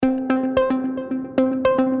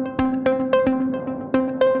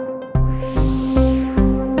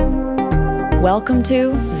Welcome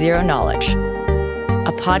to Zero Knowledge,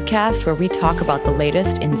 a podcast where we talk about the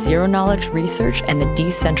latest in zero knowledge research and the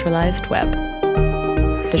decentralized web.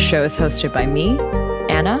 The show is hosted by me,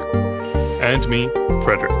 Anna. And me,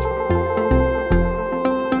 Frederick.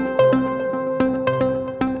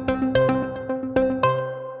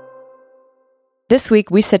 This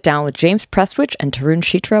week, we sit down with James Prestwich and Tarun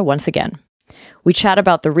Chitra once again. We chat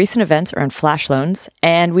about the recent events around flash loans,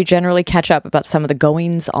 and we generally catch up about some of the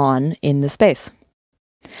goings-on in the space.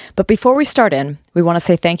 But before we start in, we want to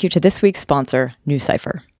say thank you to this week's sponsor,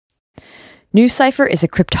 NuCypher. NuCypher is a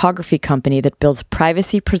cryptography company that builds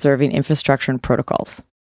privacy-preserving infrastructure and protocols.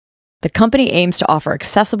 The company aims to offer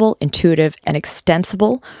accessible, intuitive, and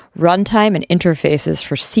extensible runtime and interfaces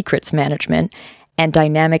for secrets management and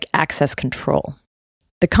dynamic access control.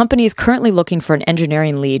 The company is currently looking for an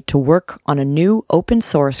engineering lead to work on a new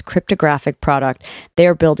open-source cryptographic product they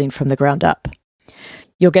are building from the ground up.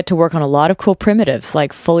 You'll get to work on a lot of cool primitives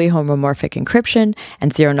like fully homomorphic encryption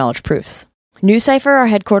and zero-knowledge proofs. NuCypher are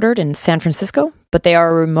headquartered in San Francisco, but they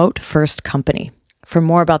are a remote-first company. For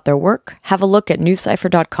more about their work, have a look at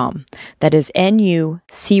nucypher.com. That is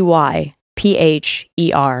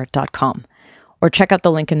NuCypher.com. Or check out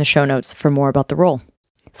the link in the show notes for more about the role.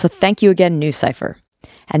 So thank you again, NuCypher.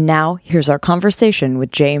 And now, here's our conversation with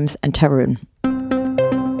James and Tarun.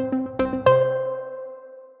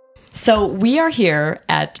 So we are here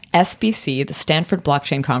at SBC, the Stanford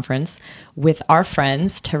Blockchain Conference, with our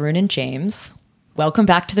friends Tarun and James. Welcome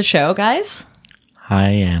back to the show, guys. Hi,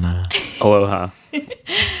 Anna. Aloha.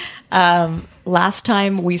 Last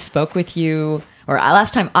time we spoke with you, or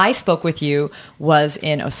last time I spoke with you, was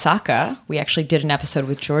in Osaka. We actually did an episode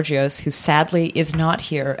with Georgios, who sadly is not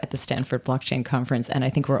here at the Stanford Blockchain Conference, and I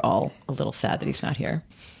think we're all a little sad that he's not here.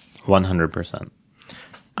 100%.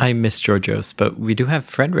 I miss Georgios, but we do have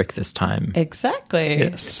Frederick this time. Exactly.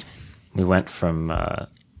 Yes. We went from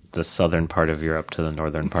the southern part of Europe to the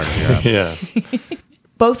northern part of Europe. Yeah.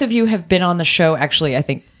 Both of you have been on the show, actually, I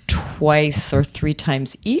think twice or three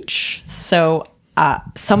times each. So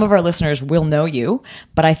some of our listeners will know you,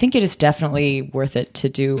 but I think it is definitely worth it to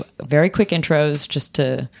do very quick intros just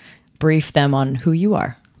to brief them on who you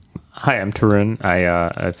are. Hi, I'm Tarun.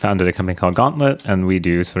 I founded a company called Gauntlet, and we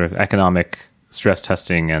do sort of economic stress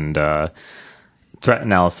testing and threat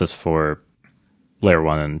analysis for Layer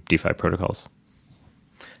 1 and DeFi protocols.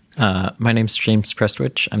 My name's James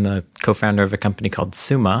Prestwich. I'm the co-founder of a company called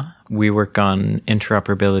Summa. We work on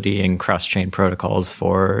interoperability and cross-chain protocols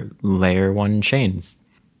for Layer 1 chains.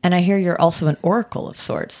 And I hear you're also an oracle of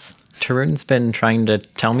sorts. Tarun's been trying to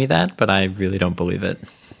tell me that, but I really don't believe it.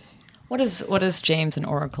 What is James an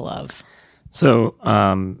oracle of? So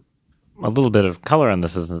a little bit of color on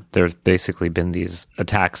this is that there's basically been these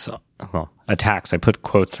attacks. Well, attacks. I put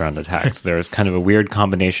quotes around attacks. There's kind of a weird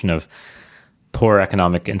combination of poor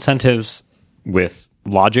economic incentives with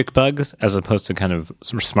logic bugs as opposed to kind of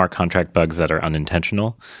some smart contract bugs that are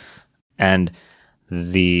unintentional. And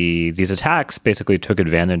these attacks basically took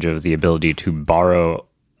advantage of the ability to borrow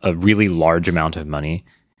a really large amount of money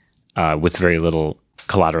with very little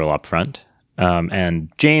collateral upfront. And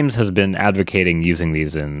James has been advocating using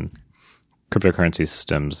these in cryptocurrency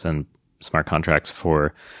systems and smart contracts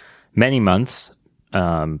for many months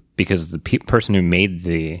because the person who made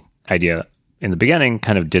the idea in the beginning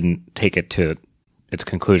kind of didn't take it to its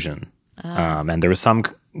conclusion. And there was some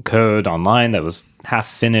code online that was half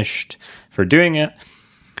finished for doing it.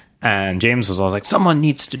 And James was always like, someone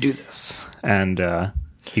needs to do this. And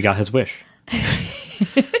he got his wish.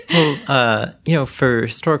 Well, for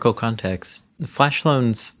historical context, flash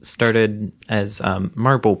loans started as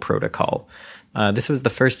Marble Protocol. This was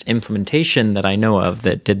the first implementation that I know of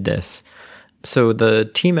that did this. So the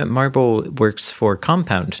team at Marble works for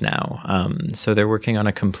Compound now. So they're working on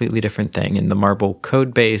a completely different thing. And the Marble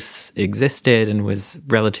code base existed and was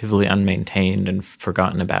relatively unmaintained and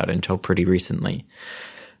forgotten about until pretty recently.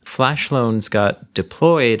 Flash loans got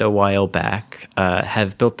deployed a while back,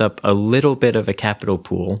 have built up a little bit of a capital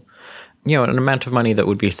pool, an amount of money that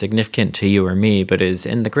would be significant to you or me, but is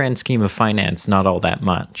in the grand scheme of finance, not all that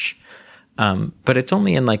much. But it's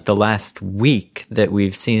only in the last week that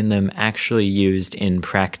we've seen them actually used in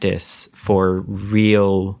practice for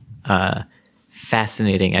real,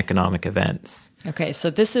 fascinating economic events. Okay, so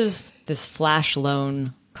this is this flash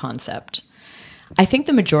loan concept. I think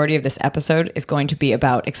the majority of this episode is going to be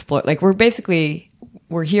about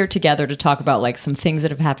we're here together to talk about some things that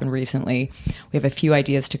have happened recently. We have a few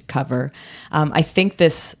ideas to cover. I think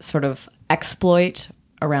this sort of exploit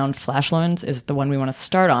around flash loans is the one we want to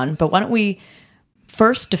start on. But why don't we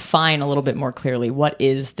first define a little bit more clearly what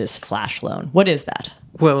is this flash loan? What is that?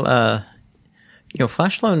 Well,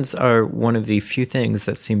 Flash loans are one of the few things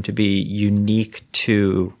that seem to be unique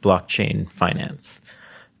to blockchain finance.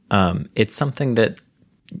 It's something that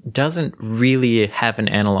doesn't really have an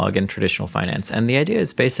analog in traditional finance. And the idea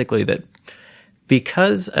is basically that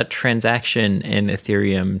because a transaction in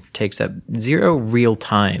Ethereum takes up 0 real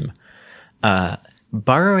time,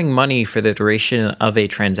 borrowing money for the duration of a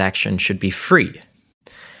transaction should be free.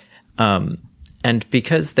 And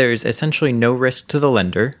because there's essentially no risk to the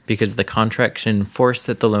lender, because the contract can enforce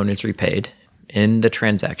that the loan is repaid in the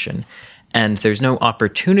transaction, and there's no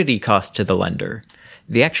opportunity cost to the lender,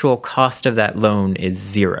 the actual cost of that loan is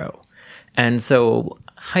 0. And so,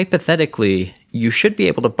 hypothetically, you should be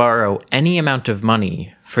able to borrow any amount of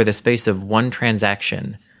money for the space of one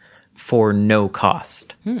transaction for no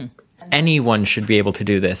cost. Anyone should be able to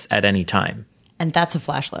do this at any time. And that's a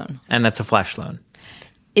flash loan. And that's a flash loan.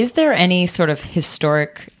 Is there any sort of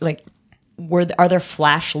historic, are there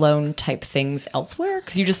flash loan type things elsewhere?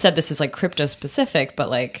 Because you just said this is crypto specific, but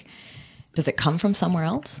does it come from somewhere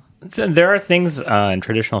else? There are things in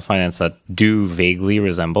traditional finance that do vaguely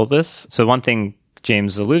resemble this. So one thing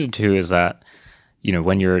James alluded to is that,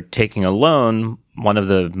 when you're taking a loan, one of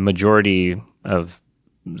the majority of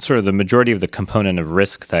the component of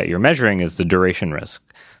risk that you're measuring is the duration risk.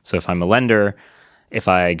 So if I'm a lender, if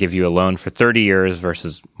I give you a loan for 30 years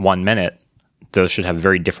versus 1 minute, those should have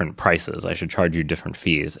very different prices. I should charge you different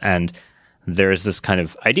fees. And there's this kind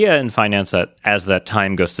of idea in finance that as that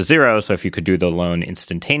time goes to 0, so if you could do the loan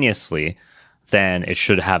instantaneously, then it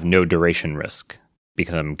should have no duration risk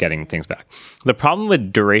because I'm getting things back. The problem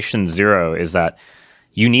with duration 0 is that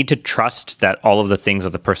you need to trust that all of the things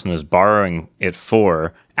that the person is borrowing it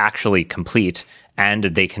for actually complete and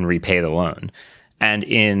they can repay the loan. And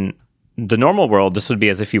in the normal world, this would be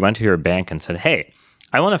as if you went to your bank and said, hey,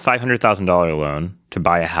 I want a $500,000 loan to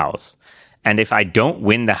buy a house. And if I don't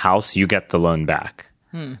win the house, you get the loan back,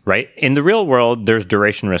 right? In the real world, there's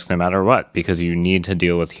duration risk no matter what, because you need to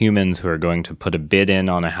deal with humans who are going to put a bid in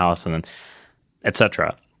on a house and then et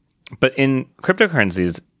cetera. But in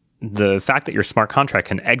cryptocurrencies, the fact that your smart contract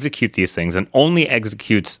can execute these things and only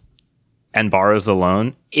executes and borrows the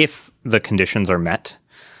loan if the conditions are met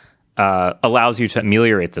allows you to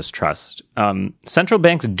ameliorate this trust. Central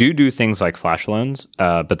banks do things like flash loans,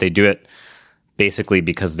 but they do it basically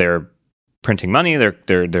because they're printing money,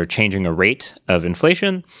 they're changing a rate of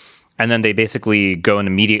inflation, and then they basically go and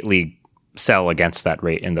immediately sell against that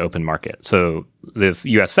rate in the open market. So the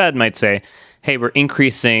US Fed might say, hey, we're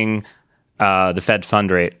increasing the Fed fund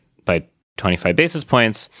rate by 25 basis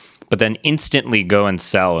points, but then instantly go and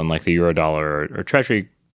sell in the Eurodollar or Treasury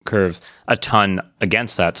curves a ton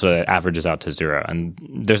against that, so it averages out to 0. And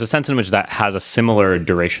there's a sense in which that has a similar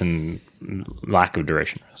lack of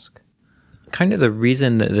duration risk. Kind of the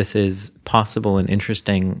reason that this is possible and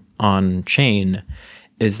interesting on chain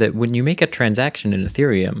is that when you make a transaction in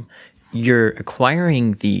Ethereum, you're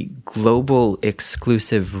acquiring the global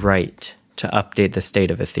exclusive right to update the state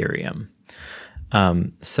of Ethereum.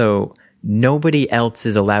 So nobody else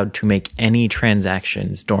is allowed to make any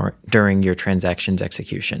transactions during your transaction's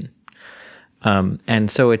execution.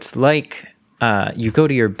 And so it's you go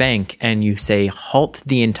to your bank and you say, halt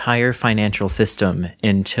the entire financial system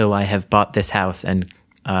until I have bought this house and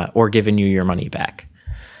or given you your money back.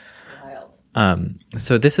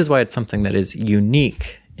 So this is why it's something that is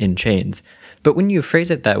unique in chains. But when you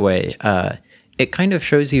phrase it that way, it kind of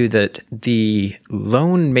shows you that the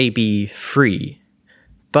loan may be free,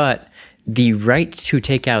 but the right to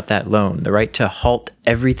take out that loan, the right to halt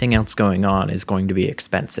everything else going on, is going to be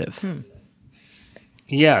expensive.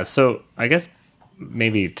 Yeah, so I guess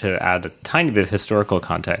maybe to add a tiny bit of historical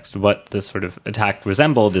context, what this sort of attack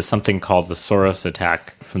resembled is something called the Soros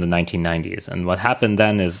attack from the 1990s. And what happened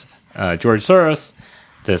then is George Soros,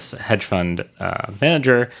 this hedge fund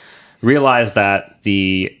manager, realized that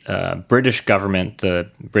the British government, the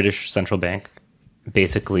British central bank,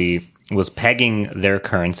 basically was pegging their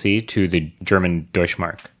currency to the German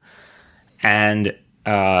Deutschmark. And,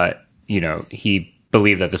 he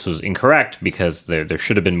believed that this was incorrect because there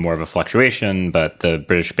should have been more of a fluctuation, but the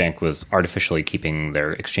British bank was artificially keeping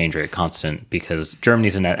their exchange rate constant because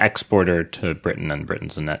Germany's a net exporter to Britain and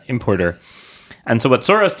Britain's a net importer. And so what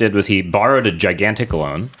Soros did was he borrowed a gigantic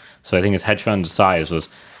loan. So I think his hedge fund size was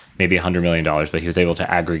maybe $100 million, but he was able to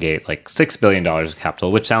aggregate $6 billion of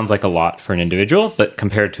capital, which sounds like a lot for an individual, but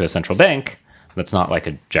compared to a central bank, that's not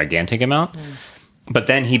a gigantic amount. But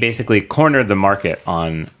then he basically cornered the market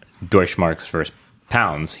on Deutschmarks versus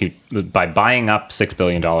pounds. By buying up $6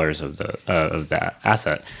 billion of that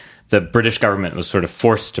asset, the British government was sort of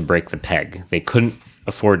forced to break the peg. They couldn't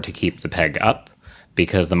afford to keep the peg up,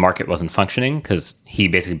 because the market wasn't functioning, because he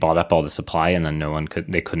basically bought up all the supply and then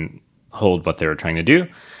they couldn't hold what they were trying to do.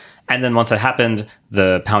 And then once that happened,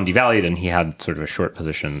 the pound devalued and he had sort of a short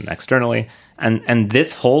position externally. And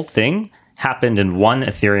this whole thing happened in one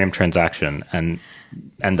Ethereum transaction. And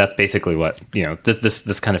that's basically what,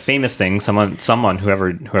 this kind of famous thing,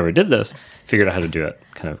 whoever did this figured out how to do it,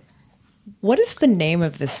 kind of. What is the name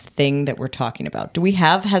of this thing that we're talking about?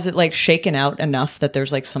 Has it shaken out enough that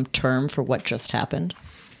there's some term for what just happened?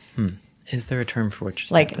 Is there a term for what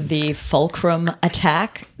just happened? The Fulcrum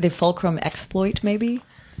attack, the Fulcrum exploit, maybe?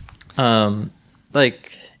 The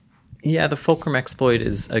Fulcrum exploit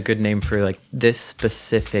is a good name for this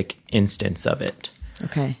specific instance of it.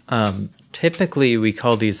 Okay. Typically we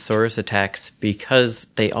call these Soros attacks because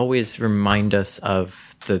they always remind us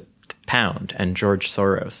of the pound and George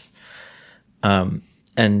Soros.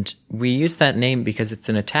 And we use that name because it's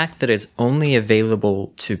an attack that is only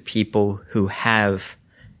available to people who have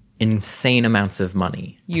insane amounts of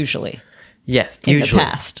money. Usually. Yes, in usually. the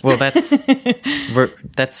past. Well,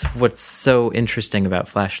 that's what's so interesting about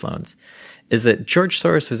flash loans, is that George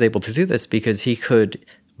Soros was able to do this because he could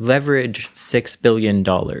leverage $6 billion,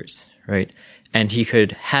 right? And he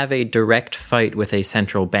could have a direct fight with a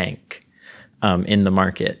central bank in the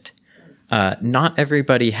market. Not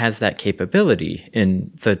everybody has that capability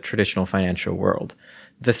in the traditional financial world.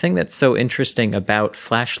 The thing that's so interesting about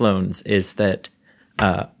flash loans is that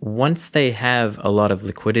once they have a lot of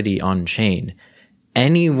liquidity on chain,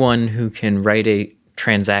 anyone who can write a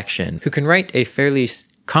transaction, who can write a fairly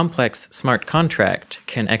complex smart contract,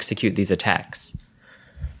 can execute these attacks.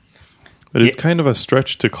 But it's kind of a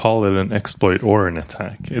stretch to call it an exploit or an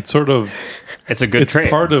attack. It's a good trade. It's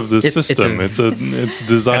part of the system. It's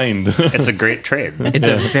designed. It's a great trade. It's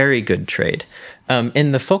a very good trade.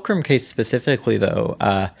 In the Fulcrum case specifically, though,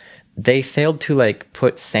 they failed to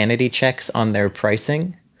put sanity checks on their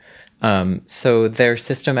pricing. So their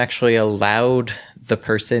system actually allowed the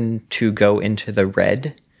person to go into the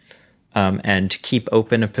red and keep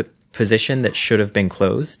open a position that should have been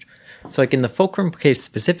closed. So in the Fulcrum case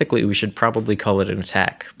specifically, we should probably call it an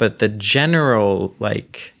attack. But the general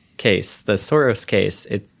case, the Soros case,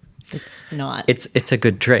 it's not. It's a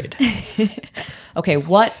good trade. Okay,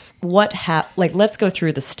 let's go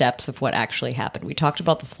through the steps of what actually happened. We talked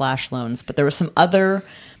about the flash loans, but there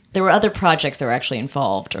were other projects that were actually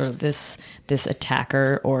involved, or this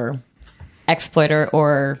attacker or exploiter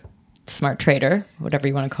or smart trader, whatever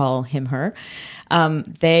you want to call him, her.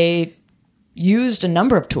 They used a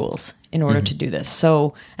number of tools in order to do this.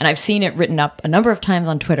 So, and I've seen it written up a number of times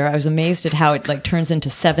on Twitter. I was amazed at how it turns into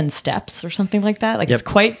 7 steps or something like that. It's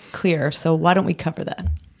quite clear. So why don't we cover that?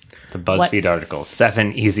 The BuzzFeed article,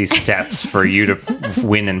 7 easy steps for you to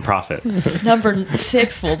win and profit. Number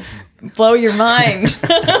 6 will blow your mind.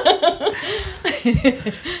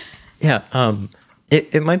 Yeah.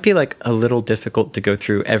 It might be a little difficult to go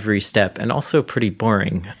through every step and also pretty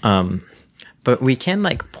boring. But we can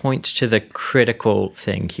point to the critical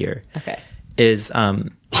thing here. Okay. Is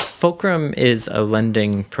Fulcrum is a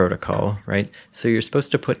lending protocol, right? So you're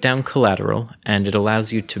supposed to put down collateral, and it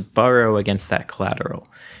allows you to borrow against that collateral.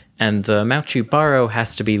 And the amount you borrow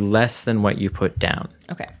has to be less than what you put down.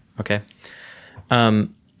 Okay. Okay.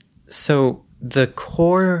 So the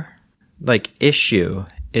core issue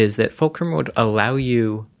is that Fulcrum would allow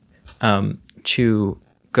you to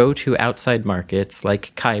go to outside markets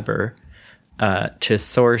like Kyber to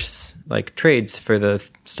source trades for the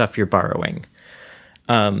stuff you're borrowing.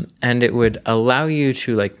 And it would allow you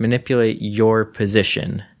to manipulate your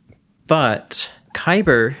position. But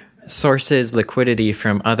Kyber sources liquidity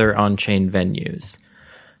from other on-chain venues.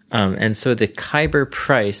 And so the Kyber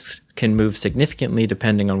price can move significantly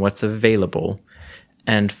depending on what's available.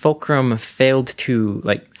 And Fulcrum failed to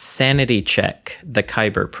sanity check the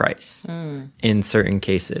Kyber price in certain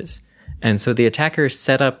cases. And so the attackers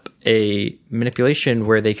set up a manipulation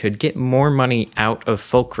where they could get more money out of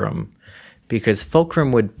Fulcrum because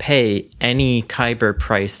Fulcrum would pay any Kyber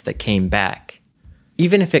price that came back,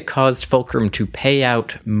 even if it caused Fulcrum to pay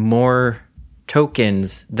out more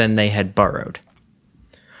tokens than they had borrowed.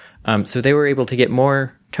 So they were able to get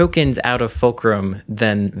more tokens out of Fulcrum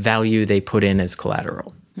than value they put in as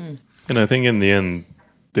collateral. And I think in the end,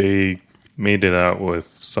 they made it out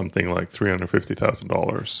with something like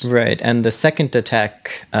 $350,000. Right, and the second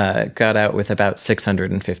attack got out with about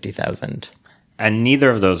 $650,000. And neither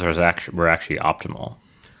of those were actually optimal.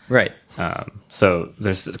 Right. So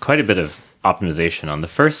there's quite a bit of optimization. On the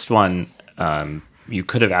first one, you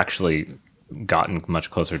could have actually gotten much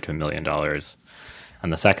closer to $1 million.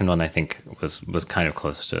 And the second one, I think, was kind of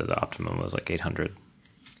close to the optimum, was $800,000.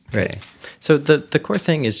 Right. So the core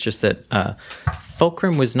thing is just that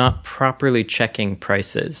Fulcrum was not properly checking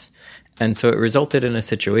prices. And so it resulted in a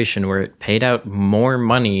situation where it paid out more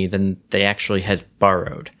money than they actually had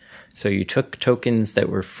borrowed. So you took tokens that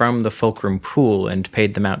were from the Fulcrum pool and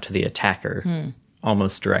paid them out to the attacker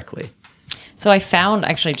almost directly. So I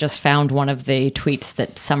just found one of the tweets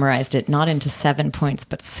that summarized it, not into 7 points,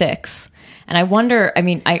 but 6. And I wonder,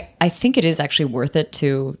 I think it is actually worth it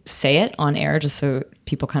to say it on air just so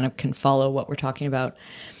people kind of can follow what we're talking about.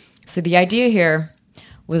 So the idea here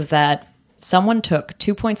was that someone took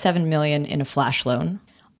 $2.7 million in a flash loan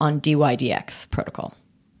on DYDX protocol.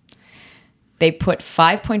 They put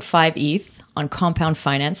 5.5 ETH on Compound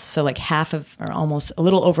Finance, so like half of, or almost a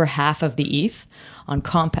little over half of the ETH on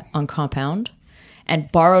Compound,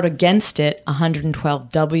 and borrowed against it 112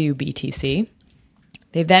 WBTC.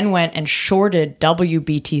 They then went and shorted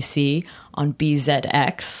WBTC on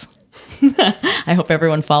BZX. I hope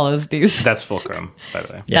everyone follows these. That's Fulcrum, by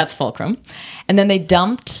the way. Yeah. That's Fulcrum. And then they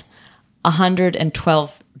dumped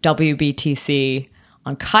 112 WBTC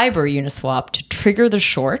on Kyber Uniswap to trigger the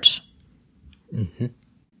short. Mm-hmm.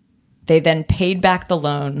 They then paid back the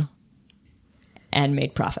loan and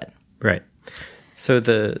made profit. Right. So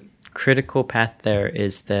the critical path there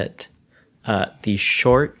is that the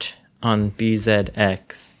short on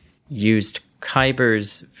BZX used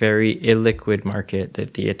Kyber's very illiquid market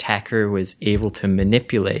that the attacker was able to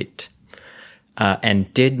manipulate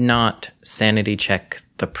and did not sanity check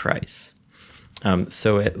the price.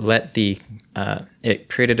 So it it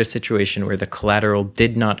created a situation where the collateral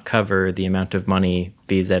did not cover the amount of money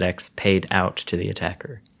BZX paid out to the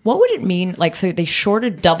attacker. What would it mean? So they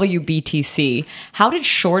shorted WBTC. How did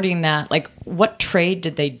shorting that, what trade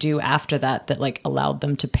did they do after that allowed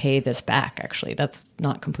them to pay this back, actually? That's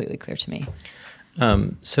not completely clear to me.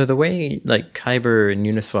 So the way Kyber and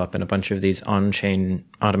Uniswap and a bunch of these on-chain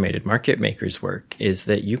automated market makers work is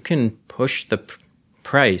that you can push the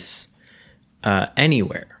price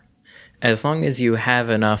anywhere. As long as you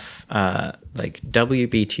have enough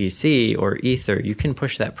WBTC or Ether, you can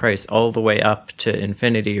push that price all the way up to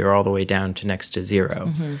infinity or all the way down to next to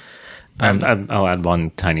zero. Mm-hmm. I'll add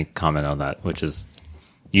one tiny comment on that, which is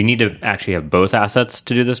you need to actually have both assets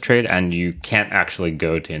to do this trade, and you can't actually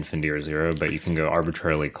go to infinity or zero, but you can go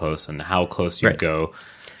arbitrarily close, and how close you go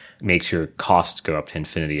makes your cost go up to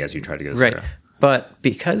infinity as you try to go zero. Right. But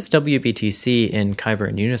because WBTC in Kyber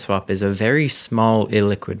and Uniswap is a very small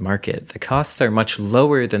illiquid market, the costs are much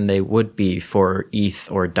lower than they would be for ETH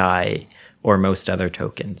or DAI or most other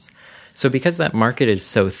tokens. So because that market is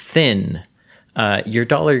so thin, your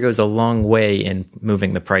dollar goes a long way in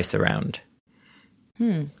moving the price around.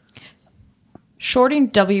 Shorting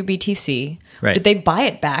WBTC, right. Did they buy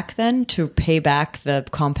it back then to pay back the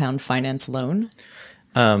Compound Finance loan?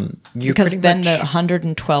 Because then the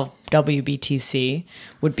 112 WBTC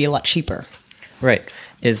would be a lot cheaper. Right.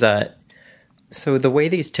 So the way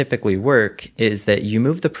these typically work is that you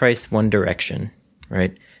move the price one direction,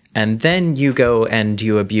 right? And then you go and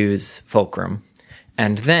you abuse Fulcrum.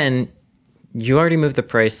 And then you already moved the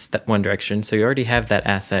price that one direction, so you already have that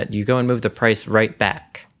asset. You go and move the price right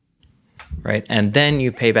back, right? And then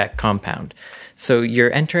you pay back Compound. So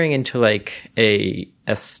you're entering into a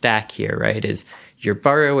stack here, right? You're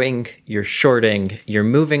borrowing, you're shorting, you're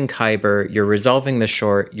moving Kyber, you're resolving the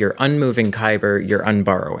short, you're unmoving Kyber, you're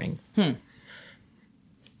unborrowing.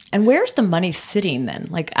 And where's the money sitting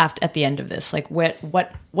then? At the end of this,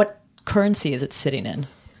 what currency is it sitting in?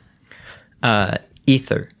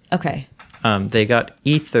 Ether. Okay. They got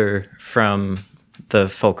Ether from the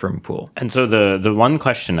Fulcrum pool. And so the one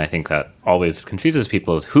question I think that always confuses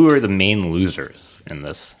people is who are the main losers in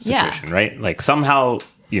this situation, right? Somehow,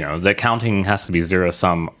 the accounting has to be zero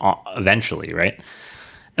sum eventually, right?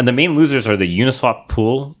 And the main losers are the Uniswap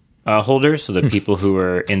pool holders, so the people who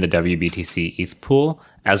are in the WBTC ETH pool,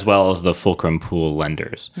 as well as the Fulcrum pool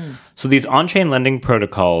lenders. So these on-chain lending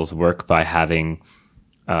protocols work by having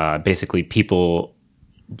basically people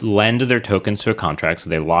lend their tokens to a contract, so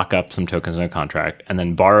they lock up some tokens in a contract, and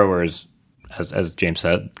then borrowers, as James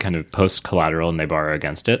said, kind of post collateral and they borrow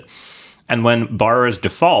against it. And when borrowers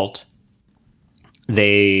default,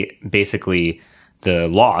 they basically, the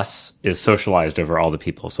loss is socialized over all the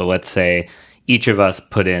people. So let's say each of us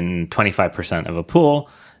put in 25% of a pool,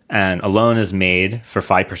 and a loan is made for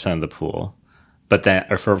 5% of the pool,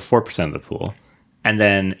 or for 4% of the pool, and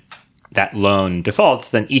then that loan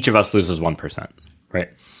defaults, then each of us loses 1%, right?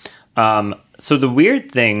 So the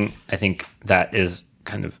weird thing, I think, that is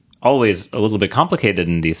kind of always a little bit complicated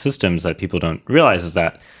in these systems that people don't realize is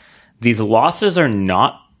that these losses are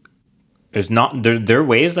not there are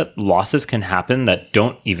ways that losses can happen that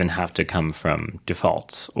don't even have to come from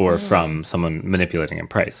defaults or from someone manipulating a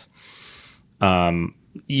price.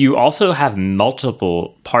 You also have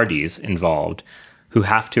multiple parties involved who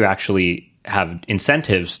have to actually have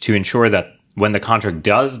incentives to ensure that when the contract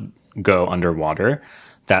does go underwater,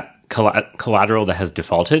 that collateral that has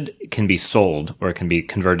defaulted can be sold or it can be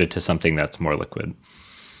converted to something that's more liquid.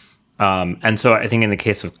 And so I think in the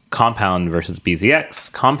case of Compound versus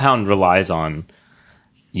BZX, Compound relies on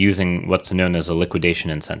using what's known as a liquidation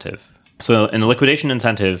incentive. So in a liquidation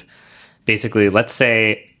incentive, basically, let's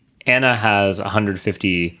say Anna has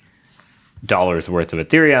 $150 worth of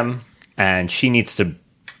Ethereum and she needs to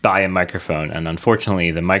buy a microphone. And unfortunately,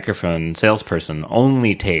 the microphone salesperson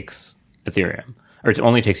only takes Ethereum, or it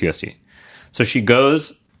only takes USD. So she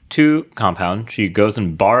goes to Compound, she goes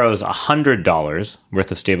and borrows $100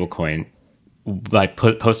 worth of stablecoin by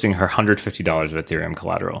posting her $150 of Ethereum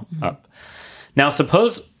collateral up. Now,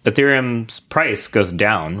 suppose Ethereum's price goes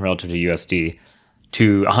down relative to USD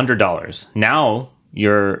to $100. Now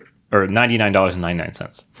or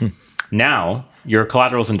 $99.99. Now your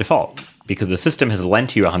collateral's in default because the system has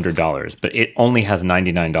lent you $100, but it only has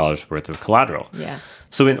 $99 worth of collateral. Yeah.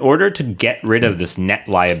 So in order to get rid of this net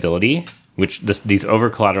liability, which these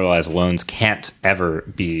over-collateralized loans can't ever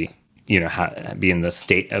be, be in the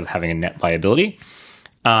state of having a net liability,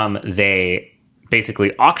 they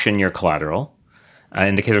basically auction your collateral.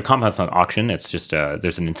 In the case of Compound, it's not auction. It's just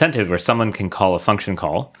there's an incentive where someone can call a function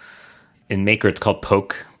call. In Maker, it's called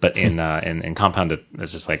poke, but in Compound,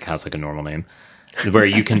 it's just like has like a normal name, where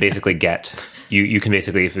you can basically get you can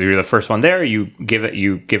basically, if you're the first one there, you give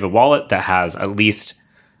a wallet that has at least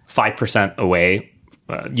 5% away.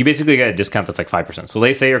 You basically get a discount that's like 5%. So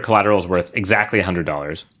they say your collateral is worth exactly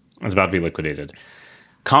 $100. It's about to be liquidated.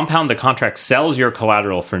 Compound, the contract, sells your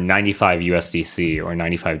collateral for 95 USDC or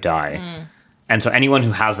 95 DAI. And so anyone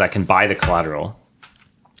who has that can buy the collateral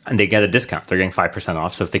and they get a discount. They're getting 5%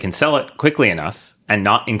 off. So if they can sell it quickly enough and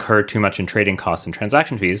not incur too much in trading costs and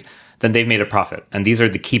transaction fees, then they've made a profit. And these are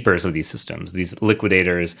the keepers of these systems, these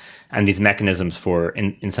liquidators, and these mechanisms for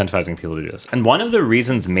incentivizing people to do this. And one of the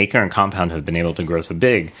reasons Maker and Compound have been able to grow so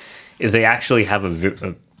big is they actually have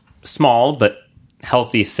a small but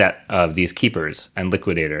healthy set of these keepers and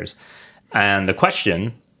liquidators. And the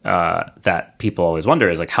question that people always wonder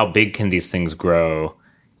is like, how big can these things grow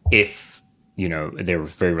if they're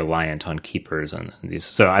very reliant on keepers and these.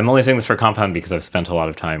 So I'm only saying this for Compound because I've spent a lot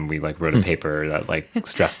of time. We wrote a paper that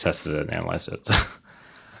stress tested it and analyzed it. So.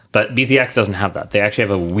 But BZX doesn't have that. They actually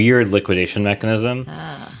have a weird liquidation mechanism.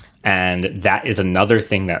 And that is another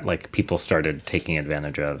thing that people started taking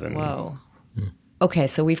advantage of. And, Whoa. Okay,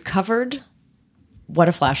 so we've covered what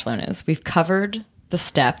a flash loan is. We've covered the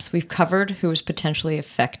steps. We've covered who was potentially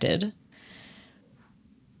affected.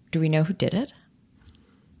 Do we know who did it?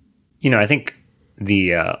 I think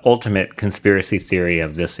the ultimate conspiracy theory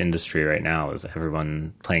of this industry right now is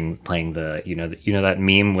everyone playing the that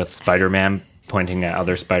meme with Spider-Man pointing at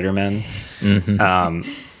other Spider-Men.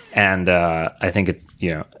 And I think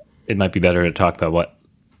it might be better to talk about what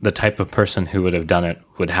the type of person who would have done it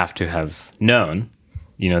would have to have known.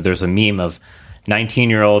 There's a meme of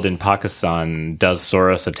 19-year-old in Pakistan does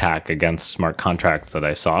Soros attack against smart contracts that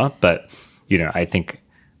I saw, but I think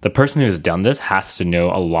the person who has done this has to know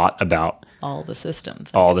a lot about all the systems.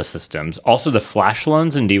 Also, the flash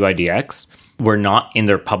loans in DYDX were not in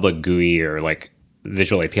their public GUI or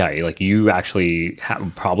Visual API. You actually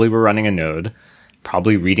probably were running a node,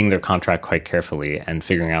 probably reading their contract quite carefully and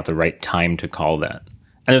figuring out the right time to call that.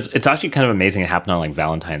 And it's actually kind of amazing it happened on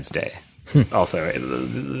Valentine's Day. Also,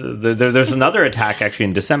 there's another attack actually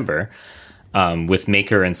in December. With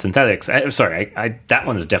Maker and Synthetics. That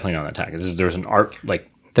one is definitely not an attack. There's an art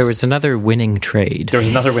There was another winning trade. There was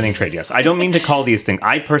another winning trade, yes. I don't mean to call these things...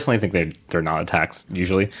 I personally think they're not attacks,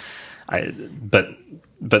 usually. But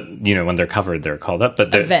when they're covered, they're called up.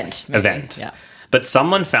 But Event. Yeah. But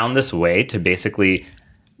someone found this way to basically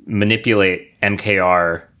manipulate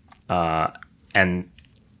MKR and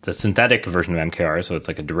the synthetic version of MKR, so it's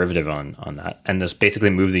a derivative on that. And this basically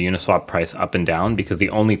move the Uniswap price up and down because the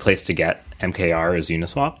only place to get MKR is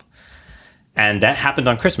Uniswap. And that happened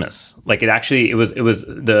on Christmas. It was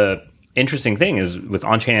the interesting thing is with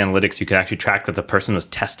on-chain analytics, you could actually track that the person was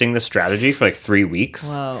testing the strategy for 3 weeks.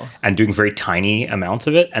 Whoa. And doing very tiny amounts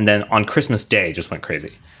of it. And then on Christmas Day, just went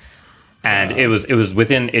crazy. And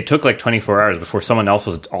it took 24 hours before someone else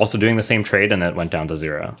was also doing the same trade and it went down to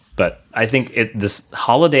zero. But I think this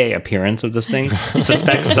holiday appearance of this thing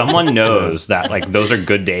suspects someone knows that those are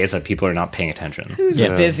good days that people are not paying attention. Who's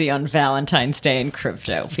busy on Valentine's Day in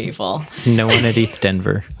crypto, people? No one at ETH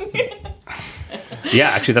Denver. Yeah,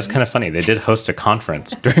 actually, that's kind of funny. They did host a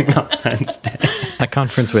conference during Valentine's Day. A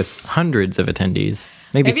conference with hundreds of attendees,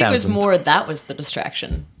 maybe thousands. It was more that was the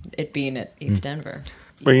distraction, it being at ETH Denver.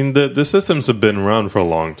 I mean, the systems have been around for a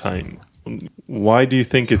long time. Why do you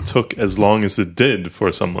think it took as long as it did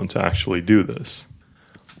for someone to actually do this?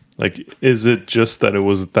 Like, is it just that it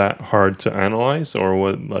was that hard to analyze, or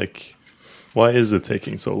what? Like, why is it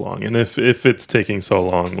taking so long? And if it's taking so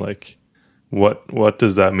long, like, what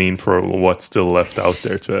does that mean for what's still left out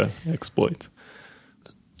there to exploit?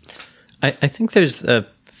 I think there's a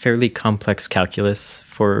fairly complex calculus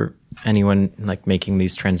for anyone like making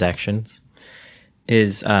these transactions.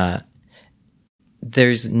 There's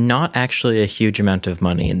not actually a huge amount of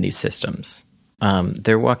money in these systems.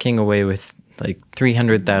 They're walking away with like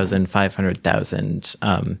 300,000, 500,000.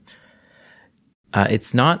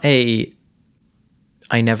 It's not a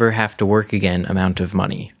I never have to work again amount of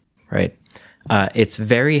money, right? It's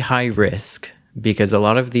very high risk because a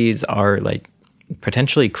lot of these are like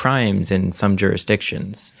potentially crimes in some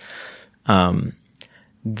jurisdictions.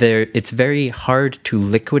 It's very hard to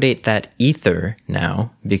liquidate that ether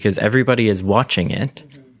now because everybody is watching it.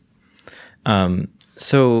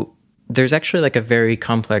 So there's actually like a very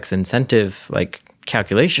complex incentive like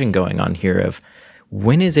calculation going on here of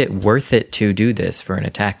when is it worth it to do this for an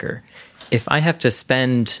attacker? If I have to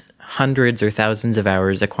spend hundreds or thousands of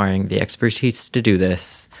hours acquiring the expertise to do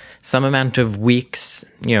this, some amount of weeks,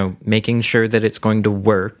 making sure that it's going to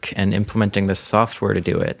work and implementing the software to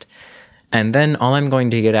do it, and then all I'm going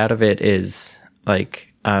to get out of it is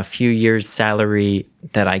like a few years' salary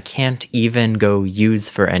that I can't even go use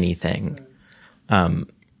for anything.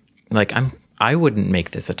 I wouldn't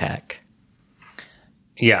make this attack.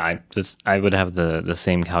 Yeah, I would have the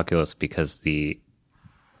same calculus because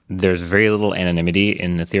there's very little anonymity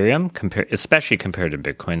in Ethereum, especially compared to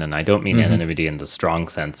Bitcoin. And I don't mean anonymity in the strong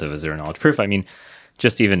sense of a zero-knowledge proof. I mean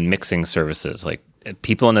just even mixing services. Like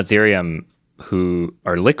people in Ethereum who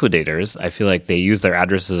are liquidators, I feel like they use their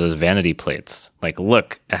addresses as vanity plates. Like,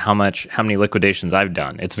 look at how many liquidations I've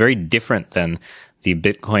done. It's very different than the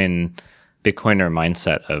Bitcoiner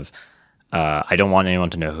mindset of I don't want anyone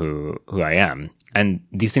to know who I am. And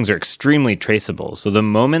these things are extremely traceable. So the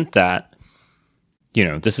moment that,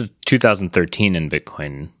 this is 2013 in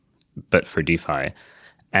Bitcoin, but for DeFi.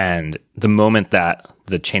 And the moment that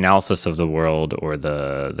the Chainalysis of the world or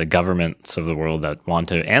the governments of the world that want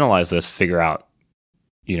to analyze this figure out,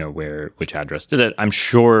 which address did it, I'm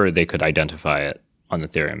sure they could identify it on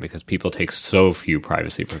Ethereum because people take so few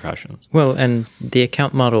privacy precautions. Well, and the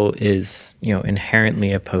account model is,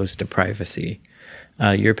 inherently opposed to privacy.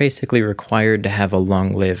 You're basically required to have a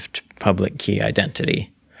long-lived public key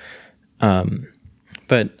identity.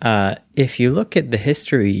 But if you look at the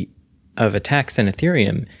history of attacks in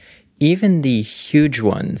Ethereum, even the huge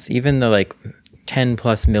ones, even the like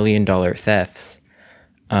 $10+ million thefts,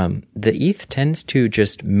 the ETH tends to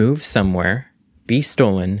just move somewhere, be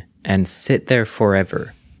stolen, and sit there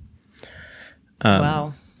forever.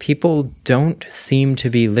 Wow. People don't seem to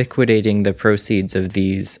be liquidating the proceeds of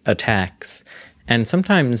these attacks. And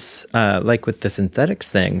sometimes, like with the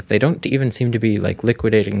synthetics thing, they don't even seem to be like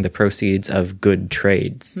liquidating the proceeds of good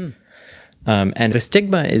trades. And the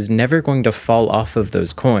stigma is never going to fall off of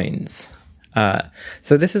those coins.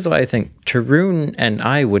 So this is why I think Tarun and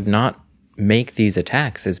I would not make these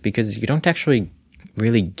attacks, is because you don't actually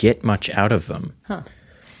really get much out of them. Huh.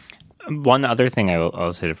 One other thing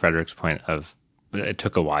I'll say to Frederick's point of it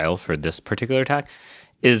took a while for this particular attack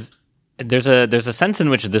is there's a sense in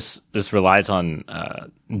which this relies on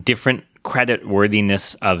different credit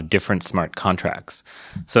worthiness of different smart contracts.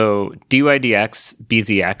 So DYDX,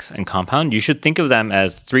 BZX, and Compound, you should think of them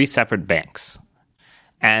as three separate banks.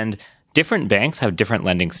 And different banks have different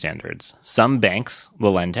lending standards. Some banks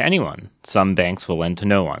will lend to anyone. Some banks will lend to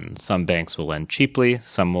no one. Some banks will lend cheaply.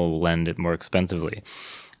 Some will lend it more expensively.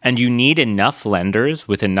 And you need enough lenders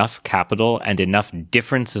with enough capital and enough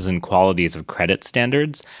differences in qualities of credit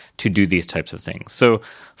standards to do these types of things. So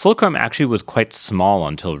Fulcrum actually was quite small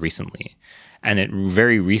until recently. And it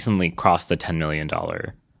very recently crossed the $10 million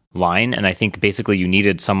line. And I think basically you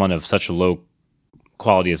needed someone of such a low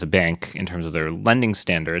quality as a bank in terms of their lending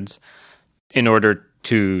standards in order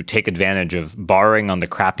to take advantage of borrowing on the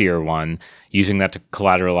crappier one, using that to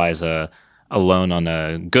collateralize a loan on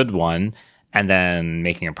a good one, and then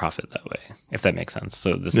making a profit that way, if that makes sense.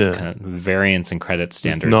 So this is kind of variance in credit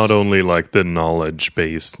standards. It's not only like the knowledge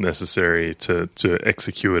base necessary to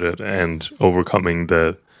execute it and overcoming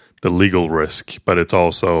the legal risk, but it's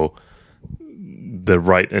also the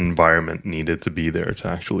right environment needed to be there to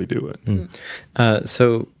actually do it.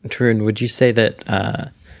 So, Tarun, would you say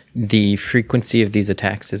that the frequency of these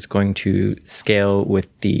attacks is going to scale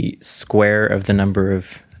with the square of the number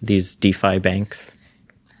of these DeFi banks.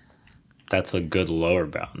 That's a good lower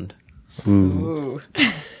bound. Ooh.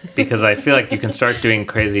 Because I feel like you can start doing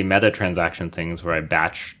crazy meta transaction things where I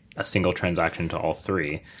batch a single transaction to all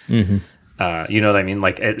three. Mm-hmm. You know what I mean?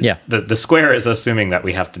 Like, the square is assuming that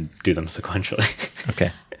we have to do them sequentially.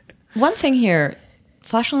 Okay. One thing here,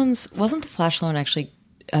 flash loans, wasn't the flash loan actually,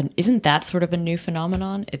 isn't that sort of a new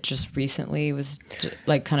phenomenon? It just recently was,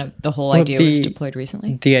 like, kind of the whole idea was deployed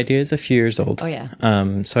recently? The idea is a few years old. Oh,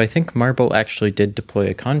 yeah. So I think Marble actually did deploy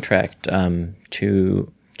a contract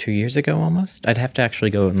 2 years ago almost. I'd have to actually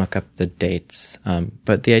go and look up the dates.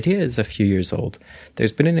 But the idea is a few years old.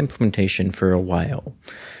 There's been an implementation for a while.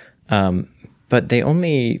 But they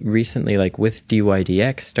only recently, like with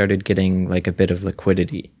DYDX, started getting like a bit of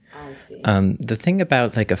liquidity. I see. The thing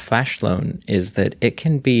about like a flash loan is that it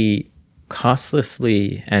can be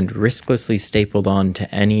costlessly and risklessly stapled on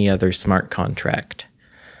to any other smart contract.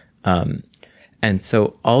 And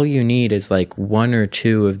so all you need is like one or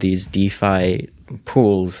two of these DeFi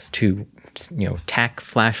pools to, tack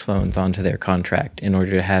flash loans onto their contract in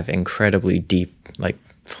order to have incredibly deep, like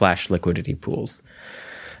flash liquidity pools.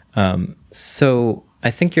 So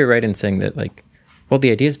I think you're right in saying that, like, well,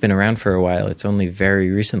 the idea's been around for a while. It's only very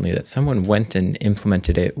recently that someone went and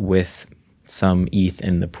implemented it with some ETH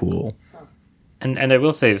in the pool. And I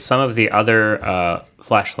will say some of the other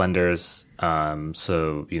flash lenders, Aave,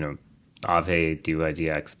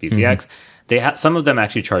 DYDX, BZX, some of them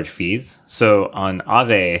actually charge fees. So on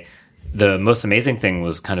Aave, the most amazing thing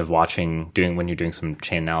was kind of when you're doing some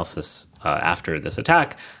chain analysis after this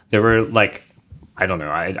attack, there were like, I don't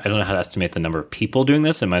know. I don't know how to estimate the number of people doing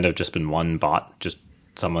this. It might have just been one bot, just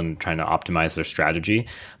someone trying to optimize their strategy.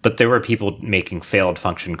 But there were people making failed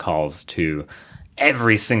function calls to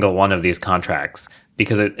every single one of these contracts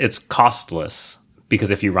because it's costless.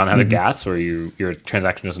 Because if you run out of gas or your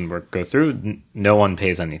transaction doesn't go through, no one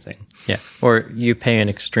pays anything. Yeah. Or you pay an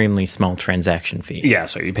extremely small transaction fee. Yeah,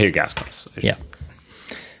 so you pay your gas costs. Yeah.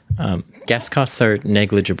 Gas costs are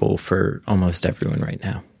negligible for almost everyone right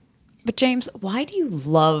now. But James, why do you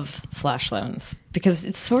love flash loans? Because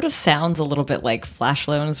it sort of sounds a little bit like flash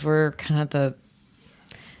loans were kind of the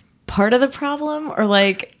part of the problem, or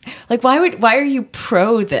like why are you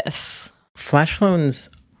pro this? Flash loans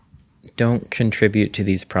don't contribute to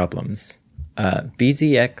these problems.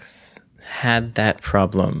 BZX had that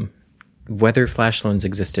problem, whether flash loans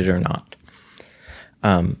existed or not.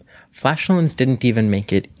 Flash loans didn't even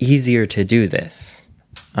make it easier to do this.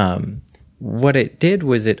 What it did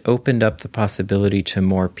was it opened up the possibility to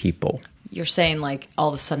more people. You're saying like all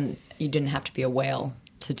of a sudden you didn't have to be a whale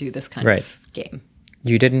to do this kind Right. of game.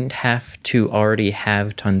 You didn't have to already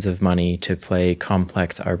have tons of money to play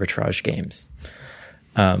complex arbitrage games.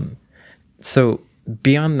 So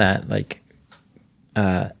beyond that, like,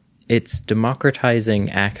 it's democratizing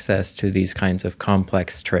access to these kinds of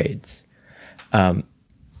complex trades.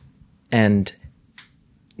 And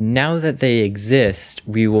now that they exist,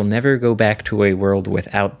 we will never go back to a world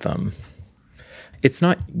without them. It's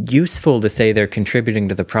not useful to say they're contributing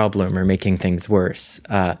to the problem or making things worse,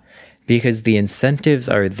 because the incentives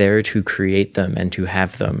are there to create them and to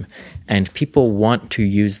have them, and people want to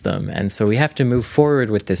use them. And so we have to move forward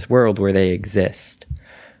with this world where they exist.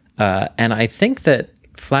 And I think that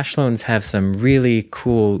flash loans have some really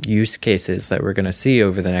cool use cases that we're going to see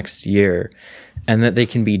over the next year, and that they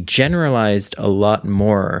can be generalized a lot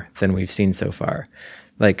more than we've seen so far.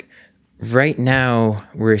 Like, right now,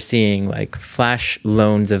 we're seeing like flash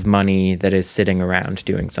loans of money that is sitting around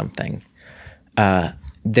doing something.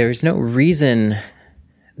 There's no reason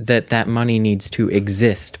that money needs to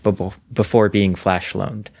exist before being flash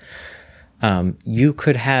loaned. You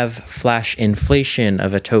could have flash inflation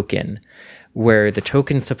of a token, where the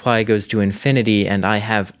token supply goes to infinity and I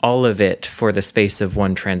have all of it for the space of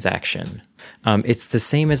one transaction. It's the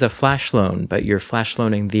same as a flash loan, but you're flash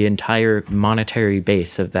loaning the entire monetary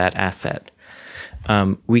base of that asset.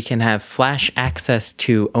 We can have flash access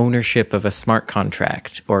to ownership of a smart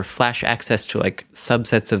contract, or flash access to like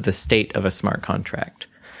subsets of the state of a smart contract.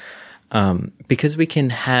 Because we can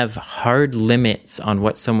have hard limits on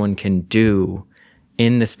what someone can do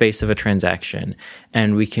in the space of a transaction,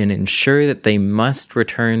 and we can ensure that they must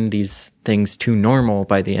return these things to normal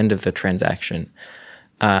by the end of the transaction.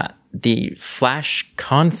 The flash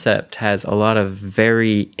concept has a lot of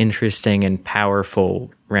very interesting and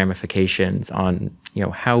powerful ramifications on,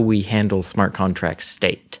 how we handle smart contract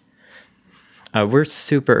state. We're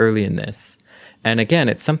super early in this. And again,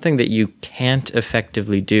 it's something that you can't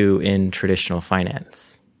effectively do in traditional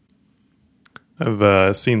finance.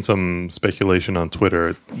 I've seen some speculation on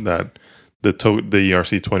Twitter that the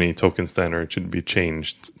ERC20 token standard should be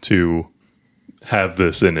changed to have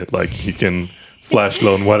this in it. Like you can flash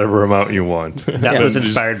loan whatever amount you want. That was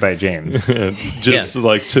inspired by James.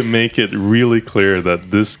 Like to make it really clear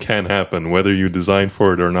that this can happen, whether you design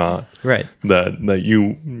for it or not. Right. That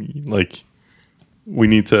you like. We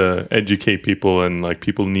need to educate people, and like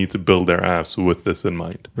people need to build their apps with this in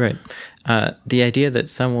mind. Right. The idea that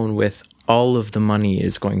someone with all of the money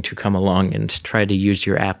is going to come along and try to use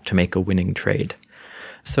your app to make a winning trade.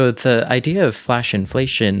 So the idea of flash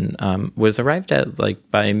inflation was arrived at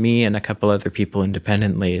by me and a couple other people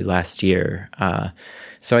independently last year.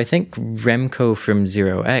 So I think Remco from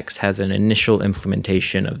 0x has an initial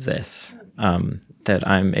implementation of this that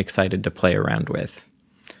I'm excited to play around with.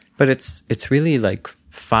 But it's really like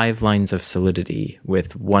 5 lines of Solidity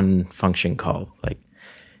with one function call. Like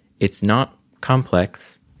it's not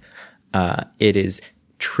complex. It is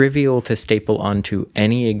trivial to staple onto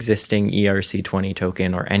any existing ERC20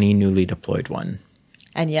 token or any newly deployed one.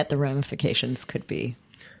 And yet the ramifications could be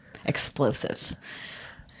explosive.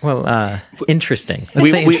 Well, interesting.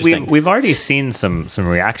 Let's say interesting. We've already seen some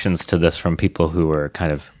reactions to this from people who were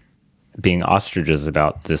kind of being ostriches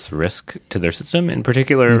about this risk to their system. In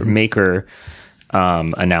particular, Maker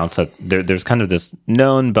announced that there's kind of this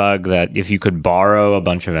known bug that if you could borrow a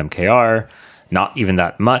bunch of MKR, not even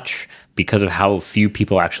that much, because of how few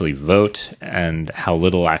people actually vote and how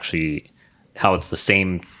it's the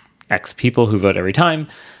same X people who vote every time,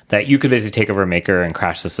 that you could basically take over Maker and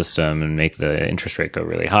crash the system and make the interest rate go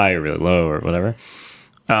really high or really low or whatever.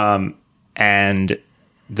 And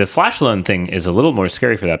the flash loan thing is a little more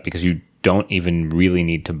scary for that because you don't even really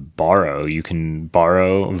need to borrow. You can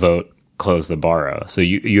borrow, vote, close the borrow. So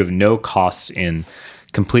you have no cost in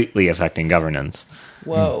completely affecting governance.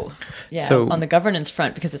 Whoa. Yeah. So, on the governance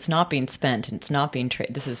front, because it's not being spent and it's not being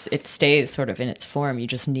traded, it stays sort of in its form. You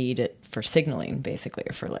just need it for signaling, basically,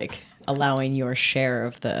 or for like allowing your share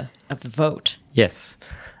of the vote. Yes.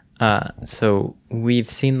 So we've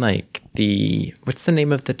seen what's the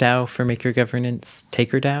name of the DAO for Maker governance?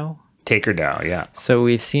 TakerDAO? TakerDAO, yeah. So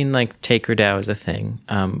we've seen TakerDAO as a thing.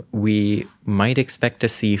 We might expect to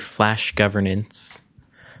see Flash governance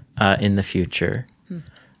in the future.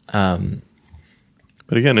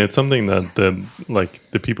 But again, it's something that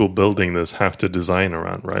the people building this have to design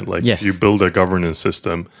around, right? Like yes. If you build a governance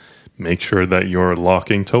system, make sure that you're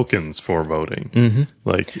locking tokens for voting. Mm-hmm.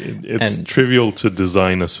 Like it's trivial to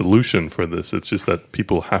design a solution for this. It's just that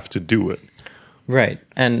people have to do it. Right.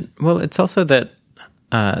 And well, it's also that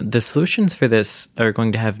the solutions for this are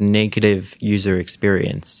going to have negative user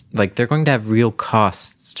experience. Like they're going to have real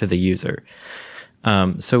costs to the user.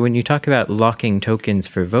 So when you talk about locking tokens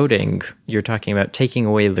for voting, you're talking about taking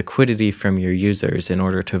away liquidity from your users in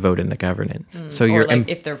order to vote in the governance. So or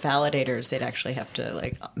if they're validators, they'd actually have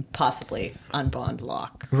to possibly unbond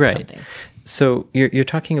lock something. So you're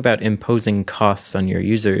talking about imposing costs on your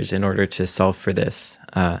users in order to solve for this.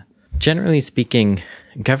 Generally speaking,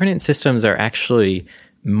 governance systems are actually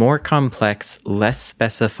more complex, less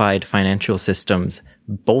specified financial systems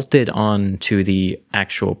bolted on to the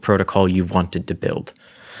actual protocol you wanted to build.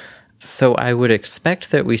 So I would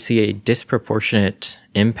expect that we see a disproportionate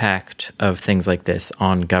impact of things like this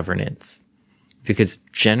on governance. Because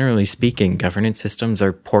generally speaking, governance systems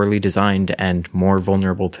are poorly designed and more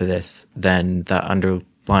vulnerable to this than the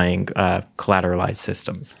underlying collateralized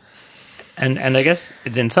systems. And I guess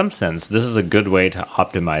in some sense, this is a good way to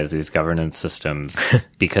optimize these governance systems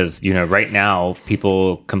because, right now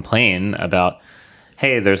people complain about,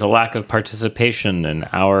 hey, there's a lack of participation in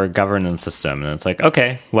our governance system. And it's like,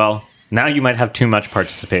 okay, well, now you might have too much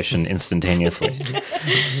participation instantaneously.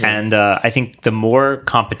 And I think the more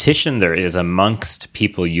competition there is amongst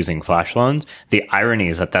people using flash loans, the irony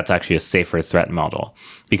is that that's actually a safer threat model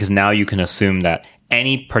because now you can assume that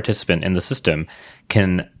any participant in the system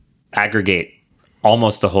can aggregate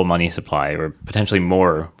almost the whole money supply or potentially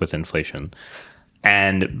more with inflation.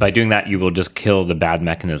 And by doing that, you will just kill the bad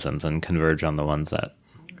mechanisms and converge on the ones that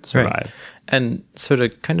survive. Right. And so to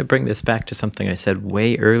kind of bring this back to something I said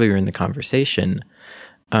way earlier in the conversation,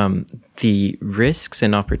 the risks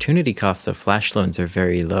and opportunity costs of flash loans are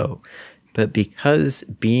very low. But because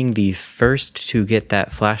being the first to get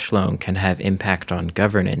that flash loan can have impact on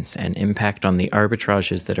governance and impact on the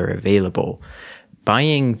arbitrages that are available,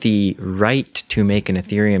 buying the right to make an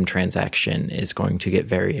Ethereum transaction is going to get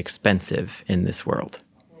very expensive in this world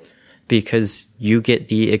because you get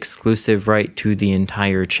the exclusive right to the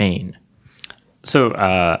entire chain. So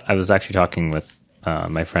I was actually talking with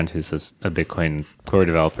my friend who's a Bitcoin core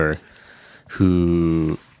developer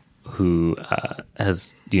who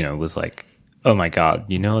has, was like, Oh my God.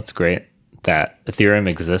 You know what's great? That Ethereum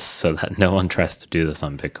exists so that no one tries to do this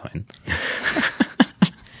on Bitcoin.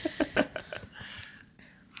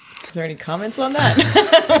 Is there any comments on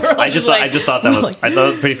that? I just thought that was I thought it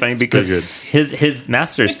was pretty funny because his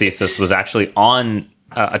master's thesis was actually on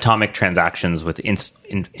atomic transactions with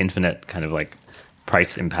infinite kind of like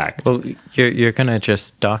price impact. Well, you're gonna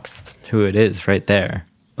just dox who it is right there.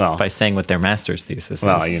 Well, by saying what their master's thesis is.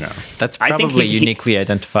 Well, you know. That's probably uniquely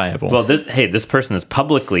identifiable. Well, this person has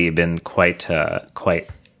publicly been quite